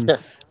Hamilton,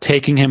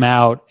 taking him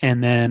out,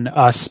 and then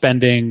us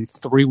spending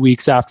 3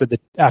 weeks after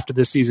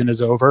the season is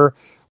over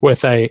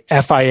with a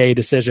FIA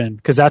decision,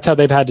 because that's how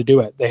they've had to do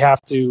it. They have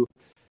to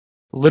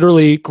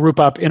literally group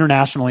up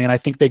internationally, and I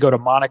think they go to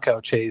Monaco,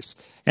 Chase,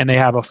 and they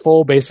have a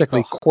full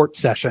basically court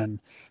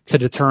session to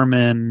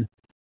determine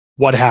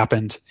what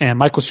happened. And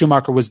Michael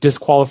Schumacher was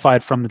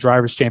disqualified from the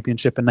Drivers'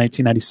 Championship in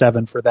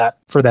 1997 for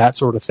that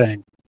sort of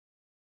thing.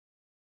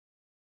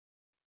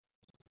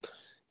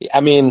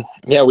 I mean,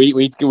 yeah,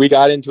 we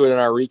got into it in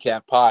our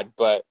recap pod,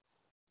 but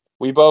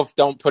we both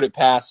don't put it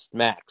past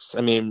Max.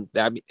 I mean,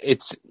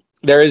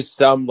 there is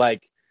some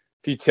like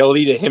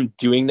futility to him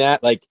doing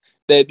that. Like,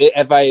 the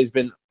FIA has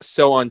been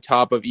so on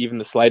top of even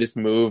the slightest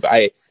move.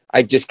 I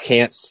just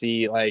can't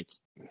see like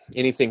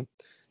anything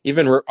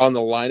even on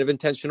the line of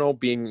intentional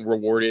being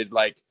rewarded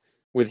like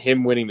with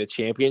him winning the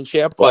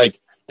championship. Like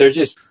they're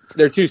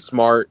too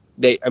smart.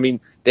 They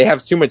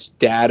have too much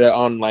data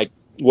on like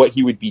what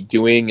he would be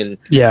doing, and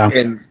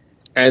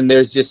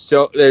there's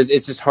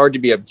it's just hard to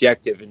be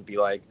objective and be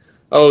like,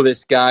 oh,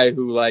 this guy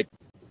who like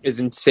is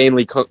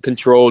insanely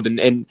controlled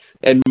and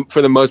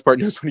for the most part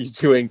knows what he's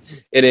doing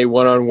in a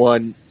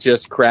one-on-one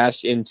just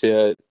crash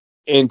into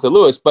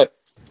Lewis. But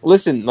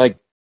listen, like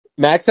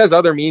Max has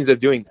other means of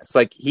doing this.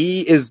 Like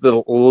he is the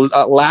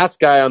last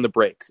guy on the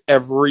brakes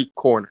every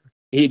corner.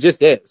 He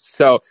just is.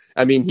 So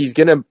I mean, he's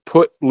gonna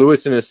put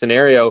Lewis in a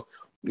scenario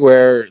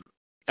where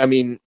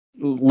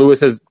Lewis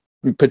has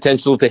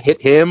potential to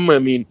hit him. I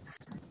mean,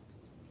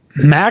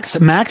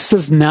 Max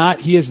is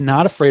not. He is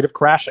not afraid of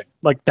crashing.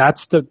 Like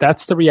that's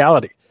the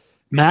reality.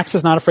 Max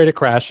is not afraid of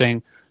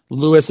crashing.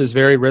 Lewis is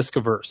very risk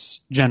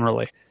averse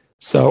generally.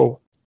 So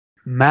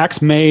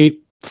Max may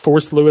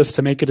force Lewis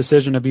to make a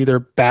decision of either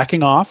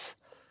backing off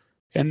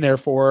and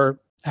therefore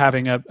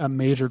having a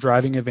major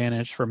driving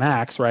advantage for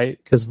Max, right?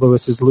 Because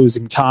Lewis is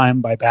losing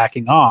time by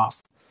backing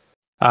off.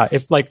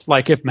 If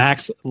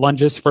Max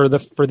lunges for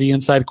the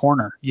inside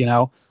corner,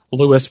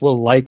 Lewis will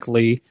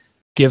likely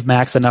give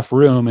Max enough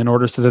room in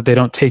order so that they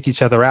don't take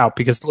each other out,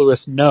 because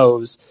Lewis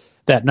knows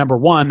that, number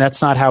one,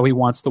 that's not how he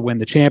wants to win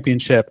the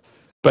championship.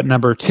 But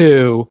number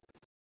two,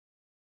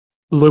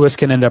 Lewis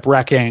can end up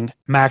wrecking,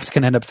 Max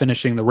can end up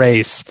finishing the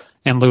race,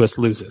 and Lewis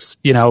loses.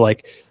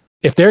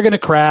 If they're going to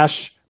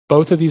crash,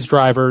 both of these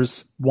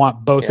drivers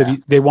want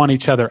they want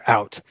each other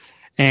out.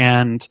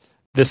 And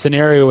the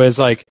scenario is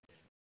like,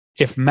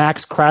 if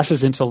Max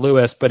crashes into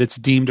Lewis, but it's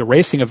deemed a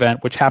racing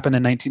event, which happened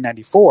in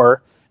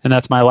 1994, and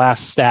that's my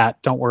last stat.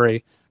 Don't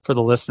worry for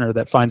the listener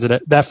that finds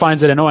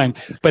it annoying.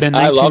 But in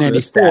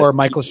 1994,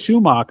 Michael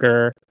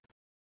Schumacher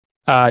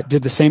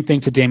did the same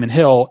thing to Damon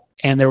Hill,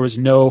 and there was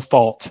no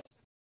fault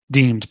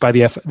deemed by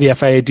the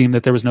FIA deemed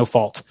that there was no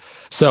fault.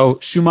 So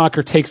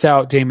Schumacher takes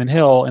out Damon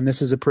Hill, and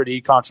this is a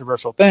pretty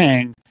controversial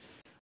thing.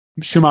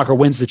 Schumacher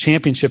wins the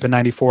championship in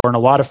 94, and a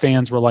lot of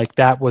fans were like,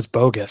 that was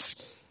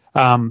bogus.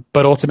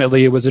 But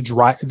ultimately it was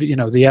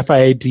the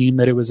FIA deemed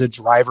that it was a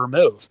driver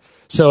move.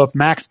 So if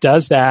Max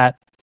does that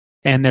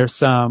and there's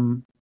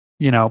some,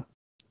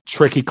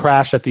 tricky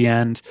crash at the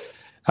end,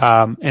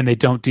 and they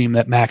don't deem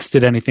that Max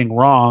did anything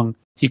wrong,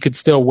 he could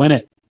still win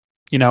it,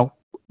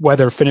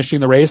 whether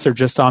finishing the race or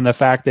just on the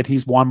fact that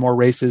he's won more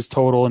races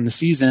total in the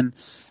season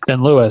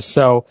than Lewis.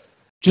 So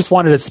just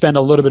wanted to spend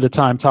a little bit of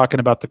time talking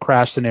about the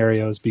crash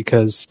scenarios,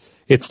 because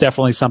it's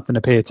definitely something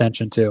to pay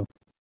attention to.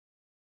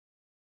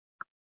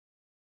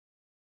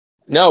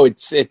 No,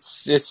 it's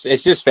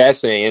just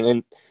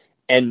fascinating,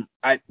 and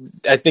I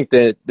think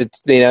the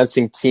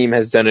announcing team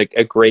has done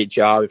a great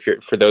job.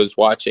 For those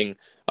watching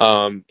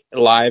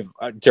live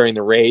during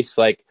the race,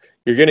 like,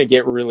 you're going to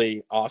get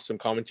really awesome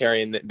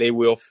commentary, and they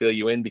will fill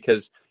you in,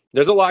 because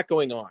there's a lot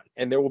going on,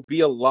 and there will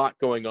be a lot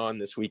going on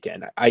this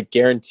weekend. I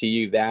guarantee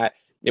you that.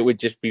 It would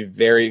just be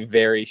very,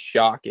 very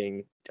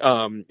shocking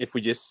if we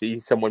just see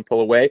someone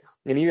pull away.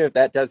 And even if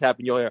that does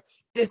happen, you'll hear,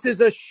 this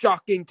is a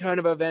shocking turn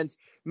of events.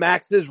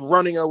 Max is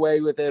running away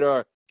with it,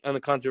 or on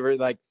the controversy,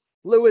 like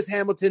Lewis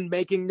Hamilton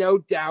making no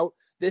doubt.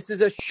 This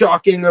is a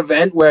shocking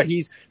event where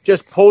he's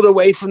just pulled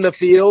away from the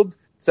field.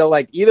 So,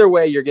 like, either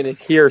way, you're going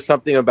to hear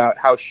something about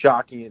how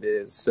shocking it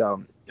is.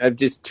 So I'm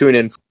just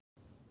tuning in.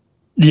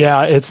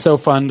 Yeah, it's so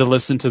fun to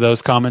listen to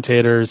those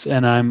commentators,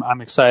 and I'm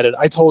excited.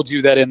 I told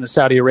you that in the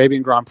Saudi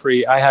Arabian Grand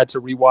Prix, I had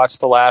to rewatch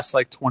the last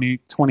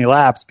 20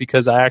 laps,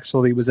 because I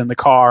actually was in the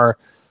car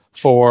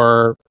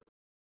for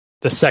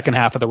the second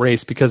half of the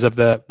race because of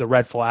the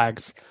red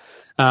flags.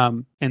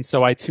 And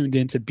so I tuned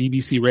into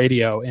BBC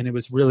Radio, and it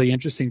was really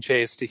interesting,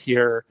 Chase, to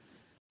hear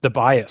the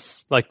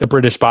bias, like the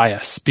British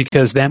bias,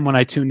 because then when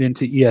I tuned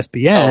into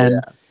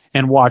ESPN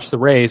and watched the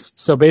race,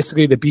 so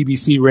basically the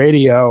BBC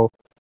Radio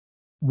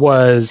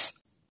was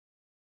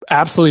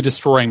absolutely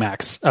destroying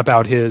Max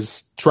about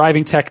his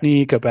driving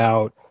technique,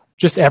 about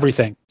just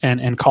everything,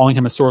 and calling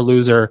him a sore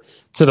loser,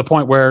 to the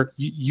point where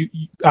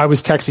I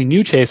was texting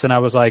you, Chase, and I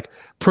was like,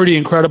 pretty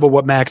incredible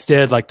what Max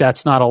did. Like,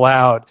 that's not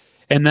allowed.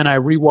 And then I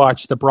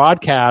rewatched the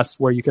broadcast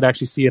where you could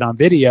actually see it on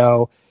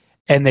video,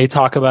 and they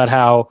talk about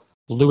how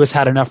Lewis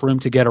had enough room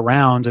to get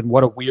around, and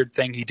what a weird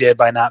thing he did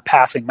by not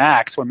passing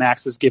Max when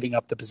Max was giving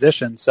up the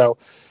position. So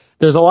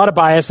there's a lot of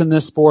bias in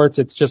this sports.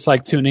 It's just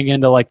like tuning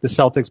into like the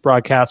Celtics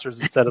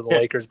broadcasters instead of the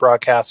Lakers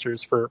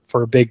broadcasters for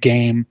a big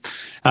game.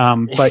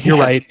 But you're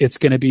right. It's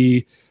going to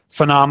be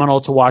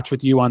phenomenal to watch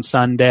with you on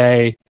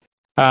Sunday.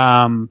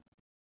 It's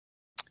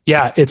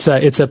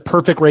a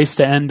perfect race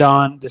to end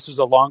on. This was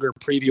a longer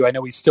preview. I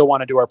know we still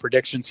want to do our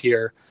predictions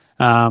here.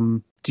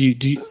 No,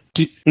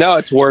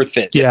 it's worth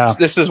it. Yeah,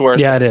 this is worth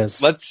it. Yeah, it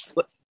is. Let's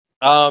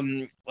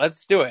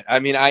do it. I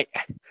mean,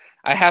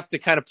 I have to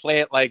kind of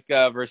play it like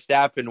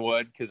Verstappen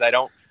would, because I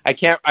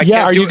can't.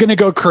 Are you going to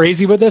go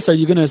crazy with this? Are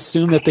you going to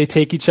assume that they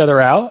take each other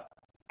out?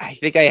 I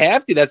think I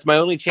have to. That's my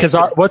only chance.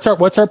 Because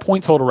what's our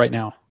point total right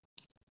now?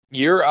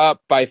 You're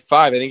up by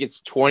 5. I think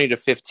it's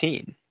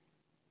 20-15.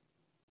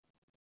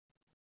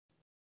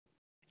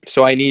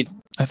 So I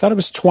thought it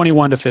was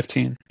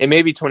 21-15. It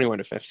may be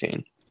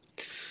 21-15.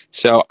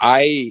 So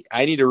I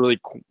need to really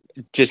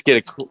just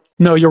get a.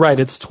 No, you're right.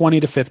 It's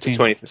 20-15.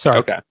 20. Sorry.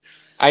 Okay.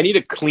 I need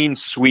a clean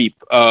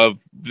sweep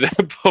of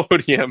the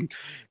podium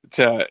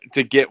to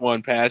get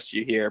one past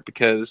you here,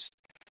 because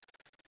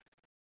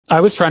I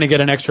was trying to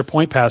get an extra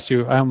point past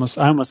you. I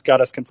almost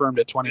got us confirmed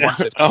at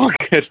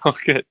 21-15. Oh,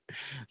 good.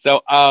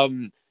 So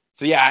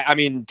yeah, I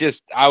mean,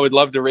 just I would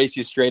love to race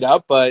you straight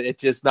up, but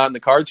it's just not in the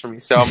cards for me.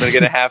 So I'm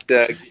gonna have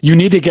to. You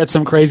need to get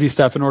some crazy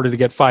stuff in order to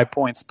get 5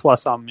 points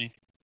plus on me.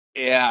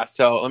 Yeah.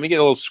 So let me get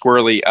a little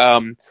squirrely.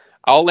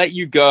 I'll let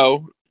you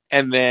go,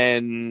 and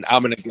then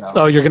I'm gonna go.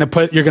 Oh, you're gonna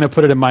put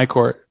it in my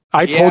court.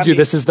 I told you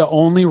this is the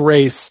only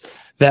race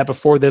that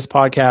before this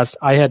podcast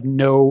I had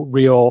no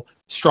real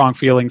strong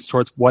feelings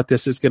towards what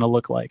this is going to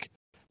look like,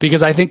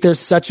 because I think there's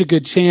such a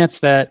good chance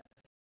that,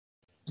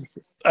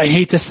 I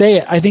hate to say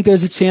it, I think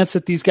there's a chance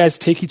that these guys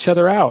take each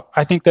other out.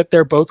 I think that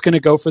they're both going to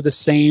go for the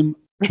same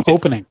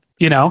opening.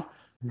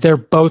 They're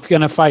both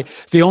going to fight.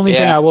 The only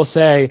thing I will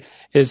say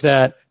is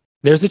that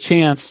there's a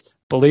chance,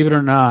 believe it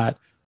or not,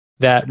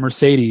 that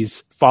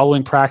Mercedes,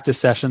 following practice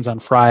sessions on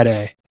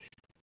Friday,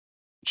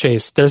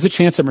 Chase, there's a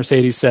chance that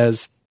Mercedes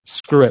says,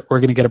 screw it, we're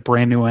going to get a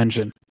brand new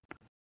engine.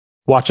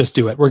 Watch us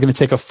do it. We're going to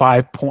take a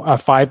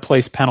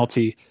 5-place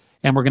penalty,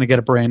 and we're going to get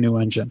a brand new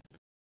engine.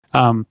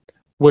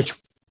 Which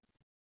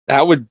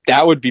that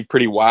would be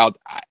pretty wild.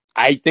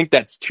 I think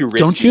that's too risky.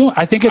 Don't you?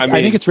 I think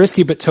it's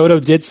risky, but Toto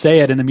did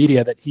say it in the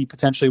media that he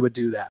potentially would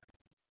do that.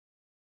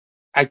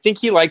 I think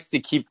he likes to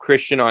keep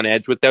Christian on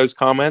edge with those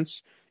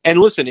comments. And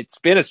listen, it's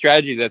been a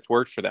strategy that's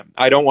worked for them.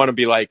 I don't want to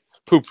be like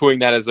poo-pooing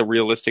that as a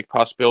realistic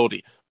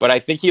possibility, but I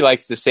think he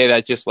likes to say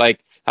that, just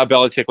like how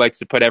Belichick likes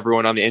to put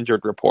everyone on the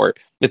injured report.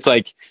 It's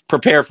like,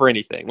 prepare for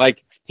anything.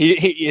 Like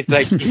it's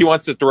like he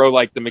wants to throw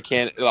like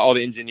all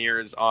the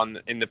engineers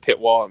in the pit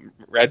wall and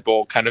Red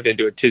Bull kind of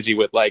into a tizzy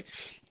with like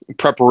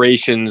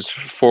preparations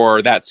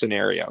for that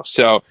scenario.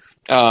 So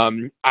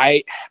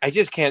I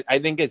just can't. I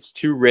think it's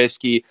too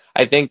risky.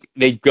 I think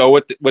they go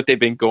with what they've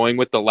been going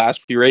with the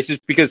last few races,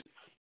 because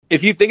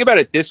if you think about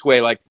it this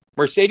way, like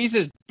Mercedes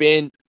has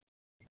been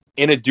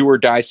in a do or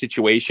die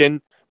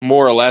situation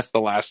more or less the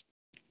last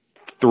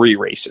 3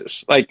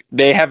 races. Like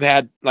they have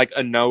had like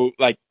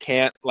a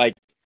can't like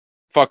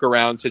fuck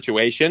around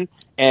situation.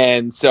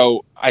 And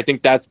so I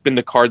think that's been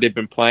the card they've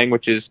been playing,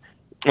 which is,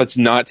 let's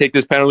not take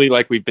this penalty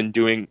like we've been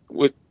doing.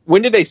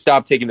 When did they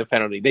stop taking the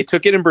penalty? They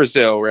took it in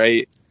Brazil,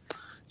 right?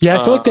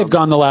 Yeah, I feel like they've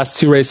gone the last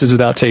 2 races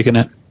without taking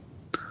it.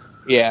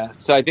 Yeah,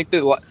 so I think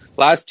the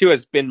last 2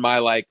 has been my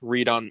like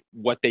read on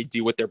what they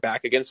do with their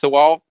back against the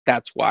wall.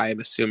 That's why I'm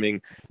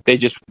assuming they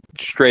just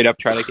straight up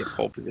try to get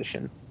pole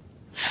position.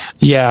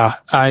 Yeah,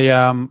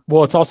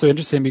 well, it's also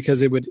interesting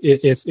because it would,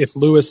 if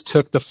Lewis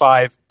took the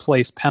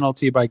 5-place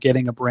penalty by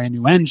getting a brand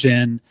new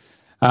engine,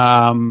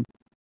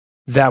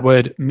 that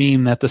would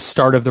mean that the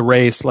start of the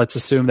race, let's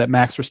assume that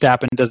Max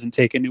Verstappen doesn't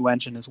take a new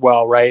engine as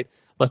well, right?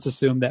 Let's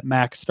assume that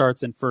Max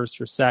starts in first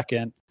or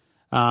second,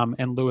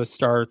 and Lewis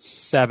starts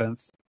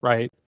 7th,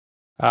 right?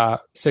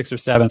 6th or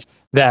 7th.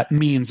 That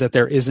means that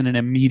there isn't an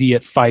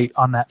immediate fight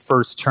on that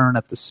first turn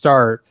at the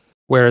start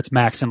where it's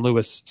Max and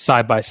Lewis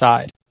side by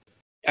side.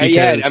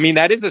 Yeah, I mean,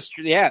 that is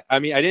I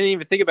mean, I didn't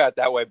even think about it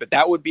that way, but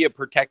that would be a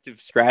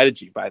protective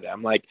strategy by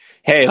them. Like,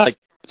 hey, like,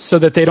 so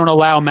that they don't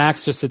allow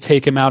Max just to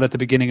take him out at the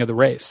beginning of the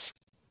race.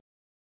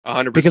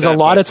 100%. Because a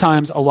lot of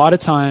times,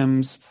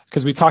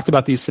 because we talked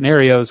about these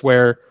scenarios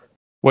where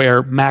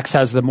Max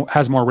has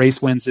more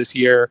race wins this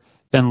year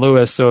than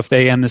Lewis. So if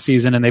they end the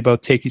season and they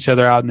both take each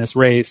other out in this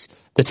race,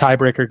 the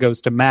tiebreaker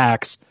goes to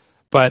Max.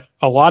 But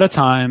a lot of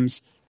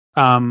times,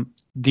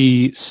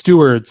 the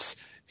stewards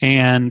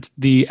and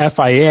the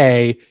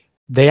FIA,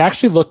 they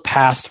actually look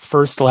past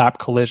first lap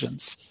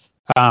collisions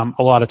a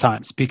lot of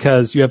times,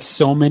 because you have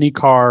so many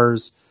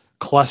cars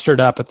clustered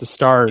up at the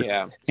start,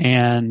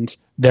 and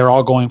they're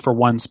all going for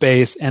one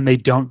space, and they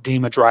don't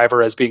deem a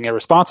driver as being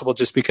irresponsible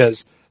just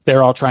because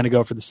they're all trying to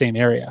go for the same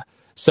area.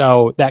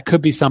 So that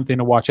could be something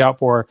to watch out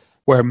for,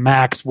 where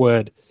Max,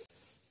 I'm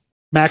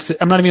not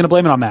even going to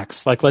blame it on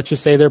Max. Like, let's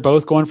just say they're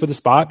both going for the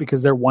spot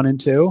because they're 1 and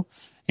 2,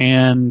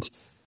 and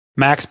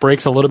Max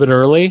breaks a little bit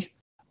early,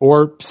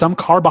 or some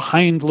car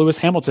behind Lewis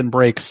Hamilton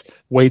breaks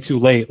way too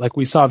late. Like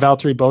we saw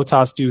Valtteri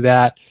Bottas do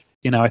that,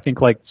 I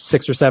think like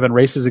 6 or 7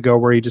 races ago,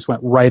 where he just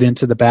went right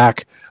into the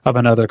back of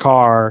another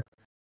car.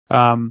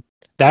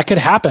 That could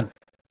happen.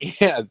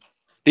 Yeah,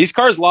 these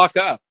cars lock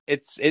up.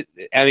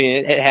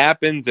 It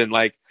happens, and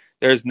like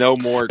there's no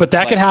more. But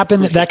that could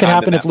happen. That could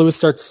happen if Lewis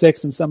starts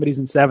 6th and somebody's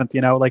in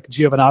 7th. Like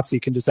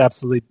Giovinazzi can just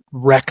absolutely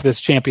wreck this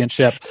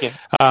championship.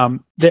 Yeah.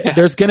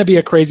 There's going to be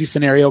a crazy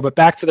scenario. But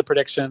back to the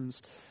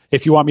predictions.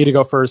 If you want me to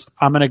go first,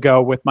 I'm going to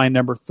go with my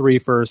number 3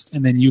 first,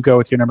 and then you go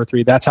with your number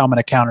 3. That's how I'm going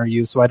to counter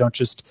you, so I don't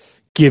just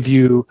give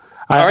you.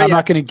 I'm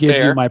not going to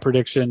give you my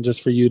prediction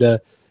just for you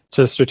to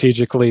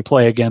strategically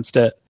play against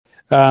it.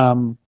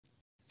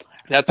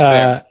 That's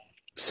fair.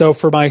 So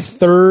for my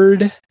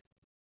third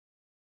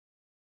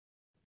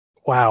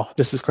Wow,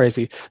 this is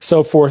crazy.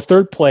 So for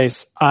third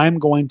place, I'm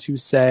going to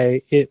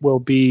say it will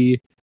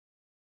be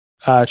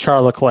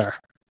Charles Leclerc.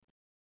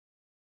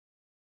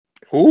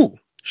 Ooh,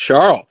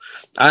 Charles.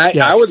 I would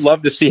Yes.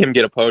 love to see him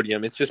get a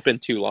podium. It's just been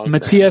too long for him.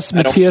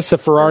 Matthias, the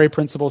Ferrari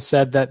principal,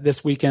 said that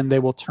this weekend they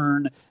will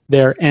turn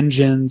their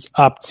engines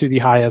up to the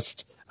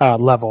highest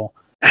level,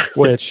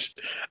 which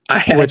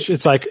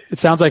it's like it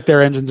sounds like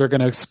their engines are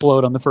going to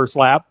explode on the first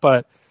lap.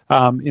 But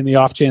in the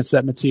off chance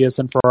that Matthias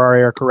and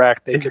Ferrari are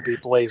correct, they could be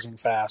blazing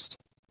fast.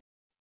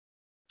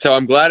 So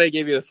I'm glad I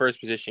gave you the first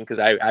position because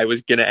I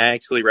was going to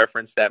actually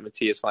reference that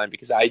Matthias line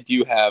because I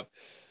do have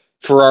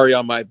Ferrari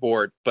on my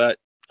board, but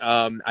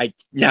I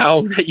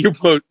now that you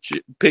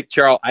pick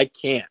Charles, I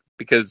can't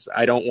because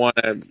I don't want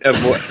to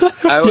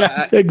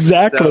avoid.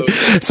 Exactly.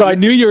 So I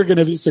knew you were going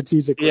to be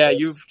strategic. Yeah,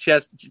 you've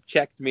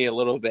checked me a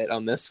little bit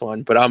on this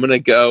one, but I'm going to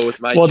go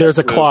with my. Well, there's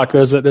a clock.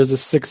 There's a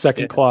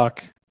 6-second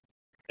clock.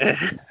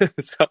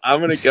 So I'm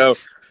going to go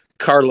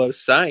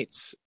Carlos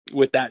Sainz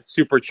with that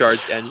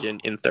supercharged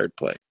engine in third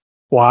place.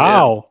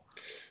 Wow.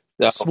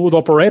 Yeah. So, smooth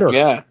operator.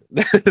 Yeah.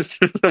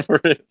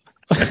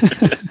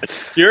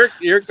 You're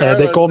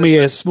they call me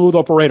a smooth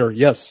operator.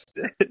 Yes.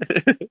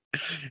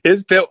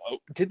 His build,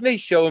 didn't they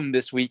show him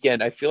this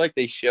weekend? I feel like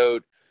they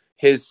showed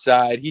his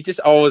side. He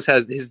just always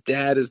has his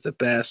dad is the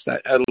best.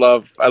 I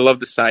love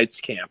the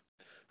Sides camp.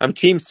 I'm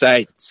team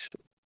Sides.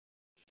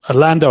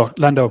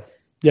 Lando.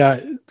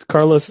 Yeah,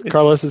 Carlos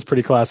is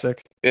pretty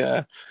classic.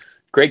 Yeah.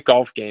 Great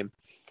golf game.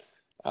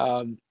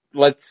 So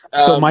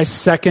my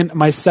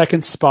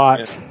second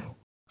spot.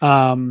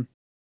 Yeah.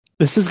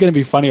 This is going to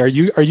be funny. Are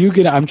you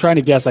going to, I'm trying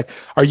to guess, like,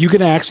 are you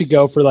going to actually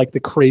go for like the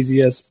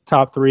craziest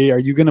top three? Are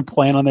you going to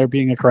plan on there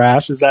being a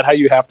crash? Is that how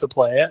you have to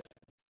play it?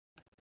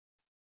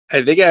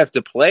 I think I have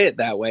to play it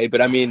that way,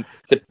 but I mean,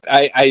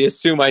 I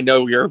assume I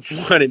know you're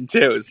 1 and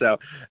 2, so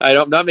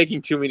I'm not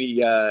making too many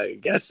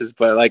guesses,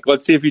 but like,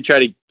 let's see if you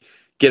try to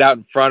get out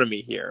in front of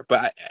me here.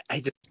 But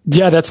I just.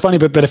 Yeah, that's funny.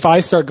 But if I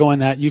start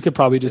going that, you could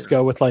probably just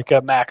go with like a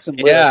Max and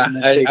Lewis and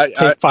then take 5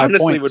 points. I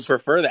honestly would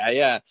prefer that.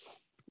 Yeah.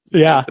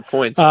 Yeah, the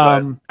points.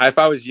 But if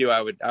I was you,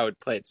 I would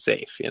play it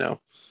safe.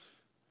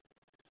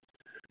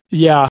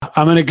 Yeah,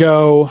 I'm gonna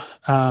go.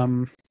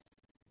 I'm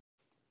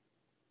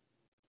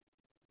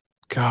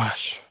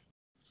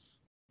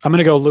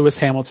gonna go Lewis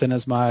Hamilton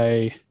as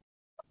my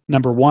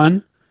number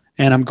 1,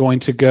 and I'm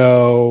going to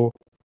go.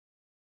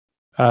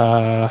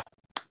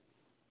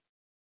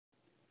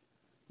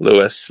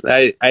 Lewis.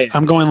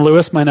 I'm going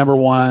Lewis, my number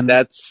 1.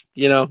 That's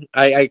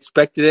I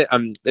expected it.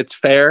 It's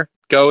fair.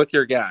 Go with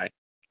your guy.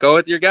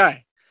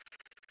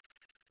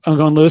 I'm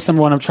going Lewis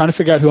number 1. I'm trying to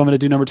figure out who I'm going to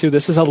do number 2.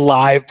 This is a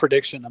live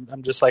prediction.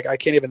 I'm just like, I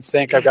can't even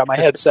think. I've got my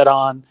headset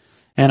on,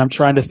 and I'm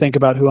trying to think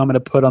about who I'm going to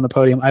put on the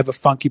podium. I have a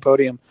funky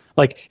podium.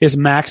 Like, is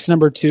Max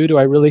number 2? Do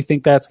I really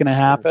think that's going to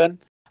happen?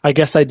 I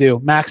guess I do.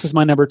 Max is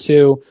my number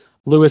 2.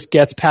 Lewis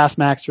gets past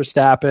Max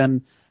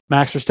Verstappen.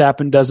 Max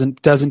Verstappen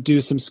doesn't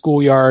do some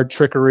schoolyard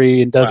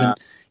trickery and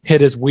doesn't hit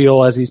his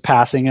wheel as he's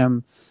passing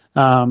him.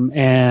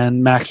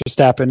 And Max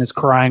Verstappen is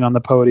crying on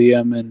the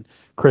podium, and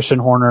Christian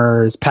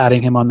Horner is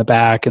patting him on the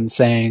back and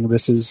saying,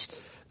 "This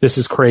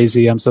is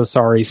crazy. I'm so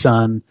sorry,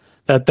 son."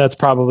 That's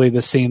probably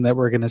the scene that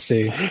we're going to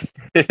see.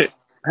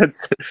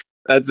 That's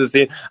the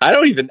scene.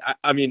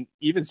 I mean,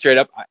 even straight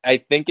up, I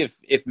think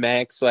if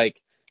Max, like,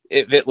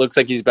 if it looks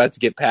like he's about to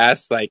get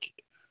past, like,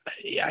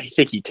 I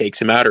think he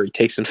takes him out or he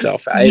takes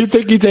himself out. You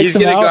think he takes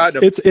him out?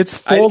 It's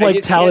full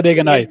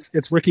Talladega Nights.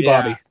 It's Ricky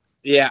Bobby.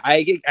 Yeah,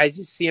 I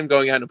just see him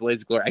going out in a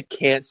blaze of glory. I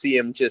can't see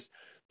him just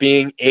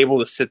being able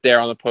to sit there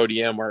on the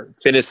podium or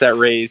finish that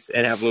race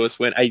and have Lewis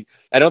win. I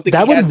don't think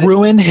that would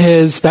ruin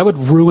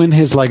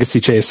his legacy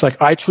chase.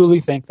 Like, I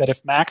truly think that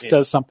if Max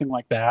does something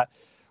like that,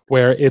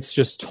 where it's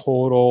just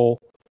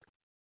total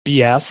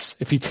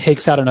BS, if he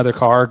takes out another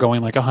car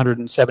going like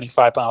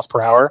 175 miles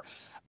per hour,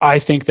 I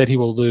think that he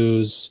will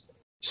lose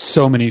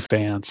so many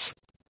fans.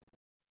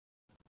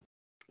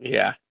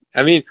 Yeah,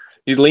 I mean,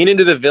 you lean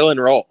into the villain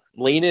role.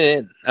 Lean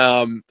in.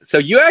 So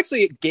you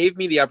actually gave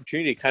me the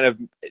opportunity to kind of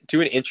do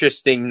an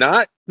interesting,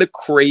 not the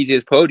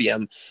craziest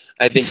podium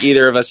I think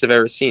either of us have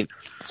ever seen.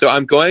 So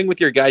I'm going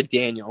with your guy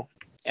Daniel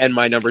and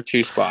my number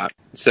 2 spot.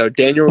 So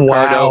Daniel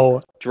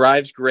Ricciardo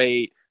drives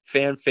great,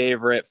 fan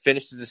favorite,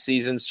 finishes the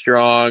season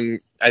strong.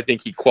 I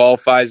think he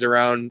qualifies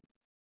around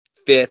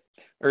 5th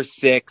or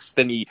 6th,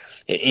 and he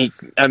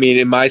I mean,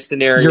 in my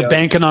scenario, you're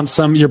banking on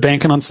some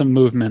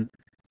movement.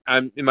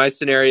 In my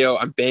scenario,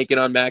 I'm banking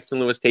on Max and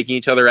Lewis taking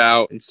each other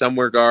out in some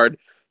regard.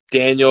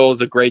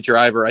 Daniel's a great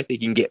driver. I think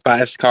he can get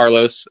past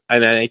Carlos.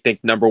 And then I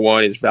think number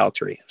 1 is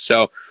Valtteri.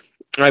 So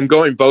I'm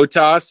going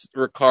Bottas,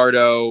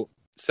 Ricciardo,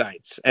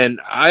 Sainz.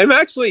 And I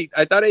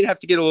thought I'd have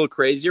to get a little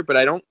crazier, but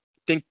I don't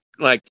think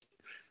like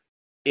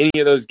any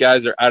of those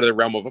guys are out of the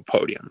realm of a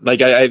podium.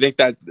 Like, I think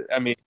that, I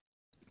mean.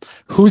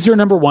 Who's your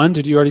number 1?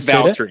 Did you already say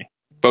it? Valtteri.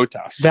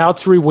 Bottas.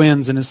 Valtteri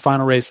wins in his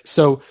final race.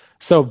 So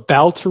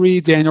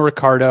Valtteri, Daniel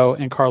Ricciardo,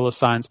 and Carlos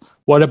Sainz.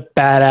 What a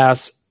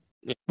badass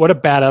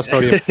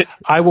podium!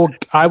 I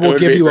will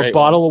give you a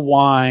bottle of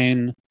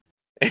wine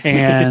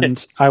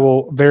and I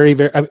will very,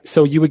 very.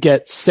 So you would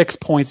get 6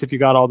 points if you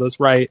got all those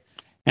right,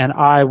 and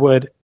I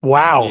would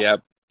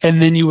Yep.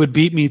 And then you would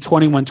beat me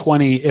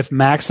 21-20 if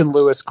Max and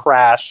Lewis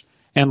crash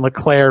and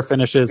Leclerc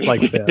finishes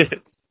like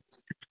fifth.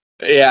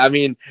 Yeah, I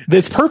mean,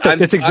 it's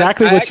perfect. It's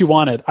exactly what you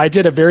wanted. I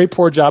did a very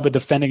poor job of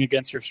defending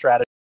against your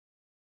strategy.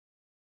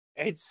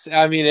 It's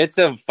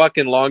a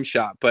fucking long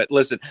shot, but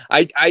listen,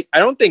 I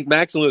don't think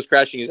Max and Lewis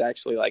crashing is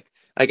actually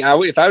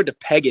if I were to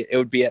peg it, it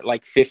would be at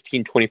like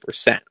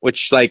 15-20%,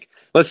 which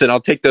listen,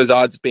 I'll take those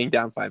odds being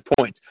down 5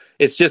 points.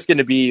 It's just going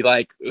to be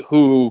like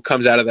who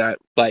comes out of that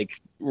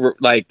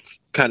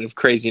kind of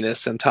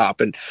craziness on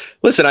top. And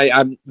listen,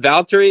 I'm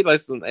Valtteri.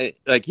 Listen,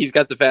 he's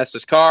got the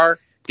fastest car.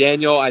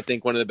 Daniel, I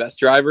think one of the best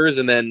drivers,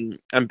 and then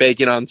I'm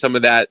banking on some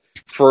of that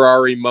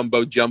Ferrari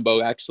mumbo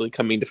jumbo actually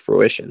coming to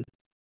fruition.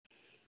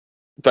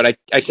 But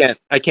I can't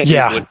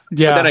Yeah, use it.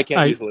 Yeah. But then I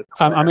can't use it.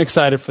 I'm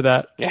excited for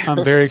that. Yeah.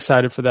 I'm very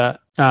excited for that.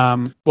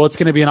 Well, it's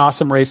going to be an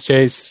awesome race,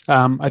 Chase.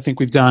 I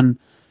think we've done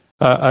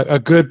a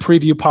good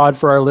preview pod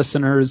for our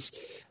listeners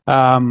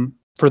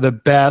for the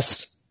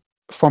best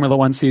Formula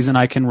One season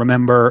I can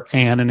remember,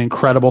 and an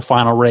incredible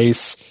final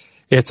race.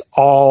 It's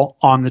all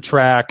on the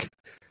track.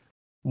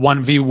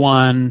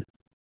 1v1,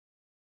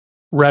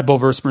 Red Bull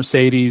versus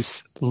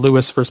Mercedes,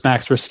 Lewis versus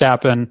Max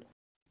Verstappen.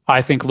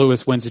 I think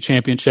Lewis wins the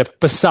championship.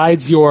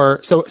 Besides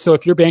so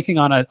if you're banking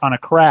on a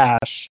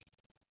crash,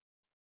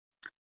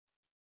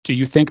 do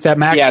you think that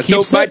Max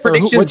keeps it? Or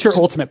what's your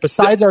ultimate?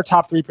 Besides our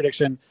top 3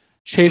 prediction,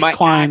 Chase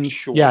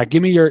climbs.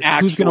 Give me your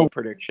who's going to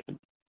prediction.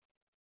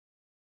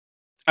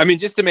 I mean,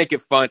 just to make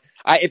it fun,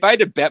 if I had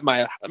to bet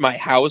my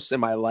house and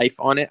my life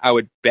on it, I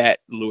would bet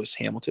Lewis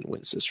Hamilton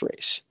wins this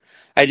race.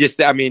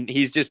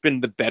 He's just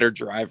been the better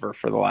driver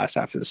for the last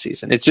half of the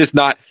season. It's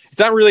not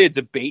really a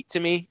debate to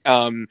me.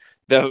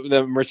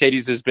 The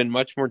Mercedes has been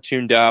much more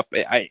tuned up.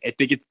 I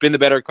think it's been the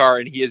better car,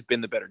 and he has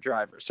been the better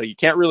driver. So you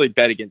can't really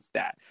bet against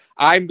that.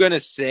 I'm going to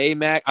say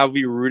Max. I'll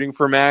be rooting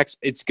for Max.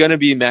 It's going to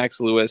be Max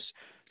Lewis.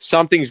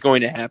 Something's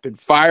going to happen.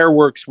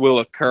 Fireworks will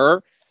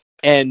occur.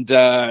 And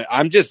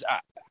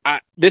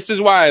this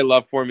is why I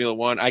love Formula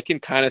One. I can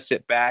kind of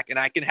sit back and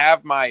I can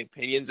have my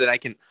opinions, and I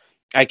can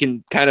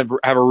kind of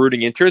have a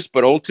rooting interest.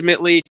 But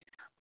ultimately,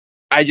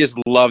 I just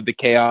love the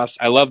chaos.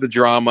 I love the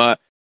drama.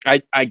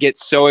 I get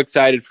so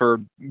excited for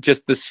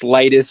just the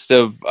slightest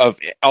of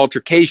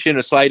altercation,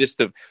 the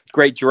slightest of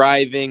great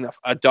driving,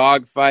 a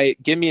dog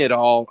fight. Give me it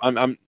all.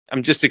 I'm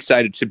just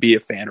excited to be a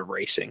fan of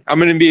racing. I'm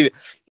going to be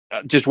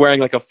just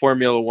wearing like a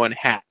Formula One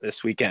hat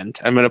this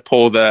weekend. I'm going to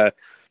pull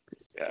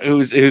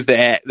who's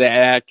the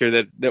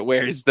actor that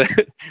wears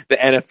the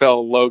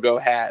NFL logo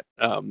hat.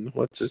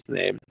 What's his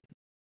name?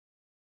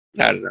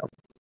 I don't know.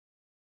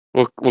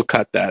 We'll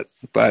cut that,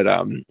 but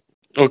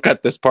we'll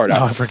cut this part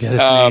out. Oh, I forget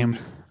his name.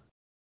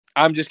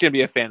 I'm just going to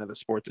be a fan of the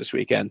sport this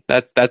weekend.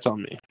 That's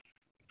on me.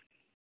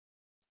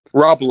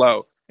 Rob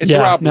Lowe.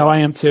 Rob Lowe. I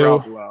am too.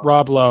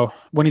 Rob Lowe,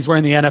 when he's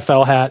wearing the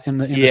NFL hat in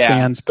the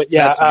stands. But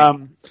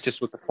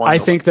just with the I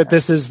think that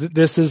this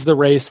is the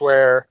race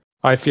where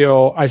I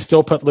feel I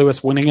still put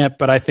Lewis winning it,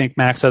 but I think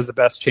Max has the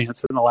best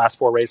chance in the last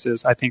 4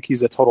 races. I think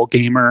he's a total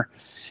gamer,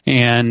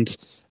 and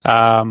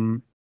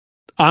I'm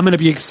going to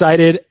be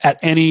excited at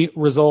any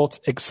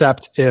result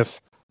except if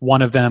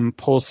one of them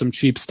pulls some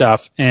cheap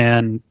stuff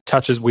and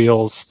touches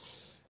wheels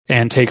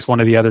and takes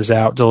one of the others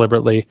out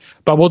deliberately.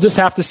 But we'll just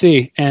have to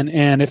see.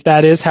 And if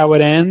that is how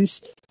it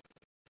ends,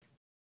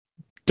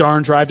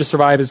 darn Drive to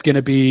Survive is going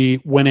to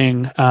be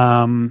winning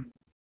some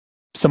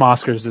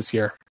Oscars this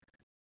year.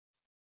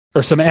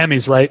 Or some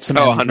Emmys, right? Some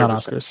Emmys, 100%. Not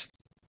Oscars.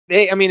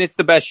 It's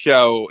the best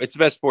show. It's the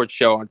best sports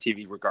show on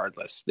TV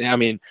regardless. I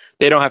mean,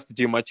 they don't have to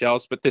do much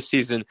else. But this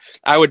season,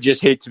 I would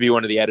just hate to be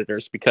one of the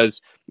editors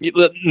because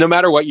no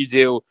matter what you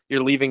do,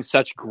 you're leaving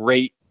such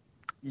great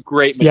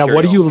material. Yeah,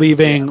 what are you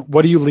leaving? Yeah.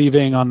 What are you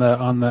leaving on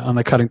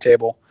the cutting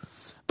table?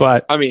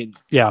 But I mean,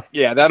 yeah,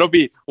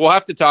 we'll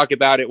have to talk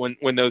about it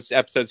when those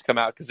episodes come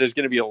out, because there's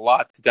going to be a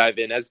lot to dive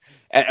in, as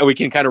we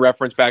can kind of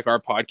reference back our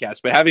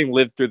podcast. But having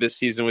lived through this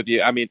season with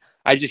you, I mean,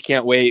 I just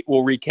can't wait.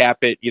 We'll recap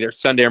it either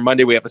Sunday or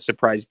Monday. We have a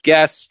surprise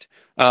guest.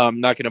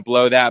 Not going to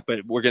blow that,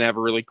 but we're going to have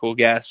a really cool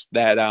guest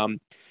that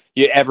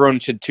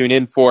everyone should tune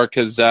in for,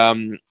 because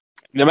no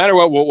matter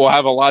what, we'll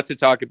have a lot to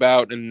talk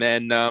about. And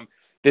then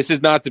this is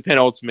not the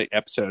penultimate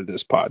episode of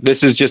this pod.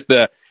 This is just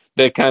the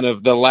kind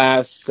of the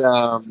last.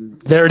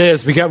 There it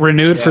is. We got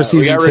renewed for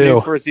season 2.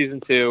 Renewed for season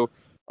 2.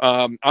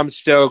 I'm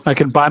stoked. I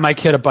can buy my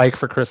kid a bike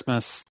for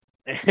Christmas.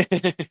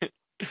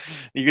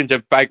 You can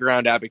just bike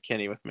around Abbot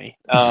Kinney with me.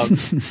 All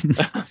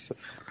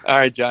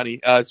right, Johnny.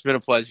 It's been a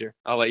pleasure.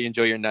 I'll let you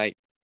enjoy your night.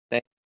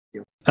 Thank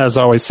you. As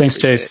always. Thanks,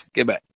 Chase. Goodbye.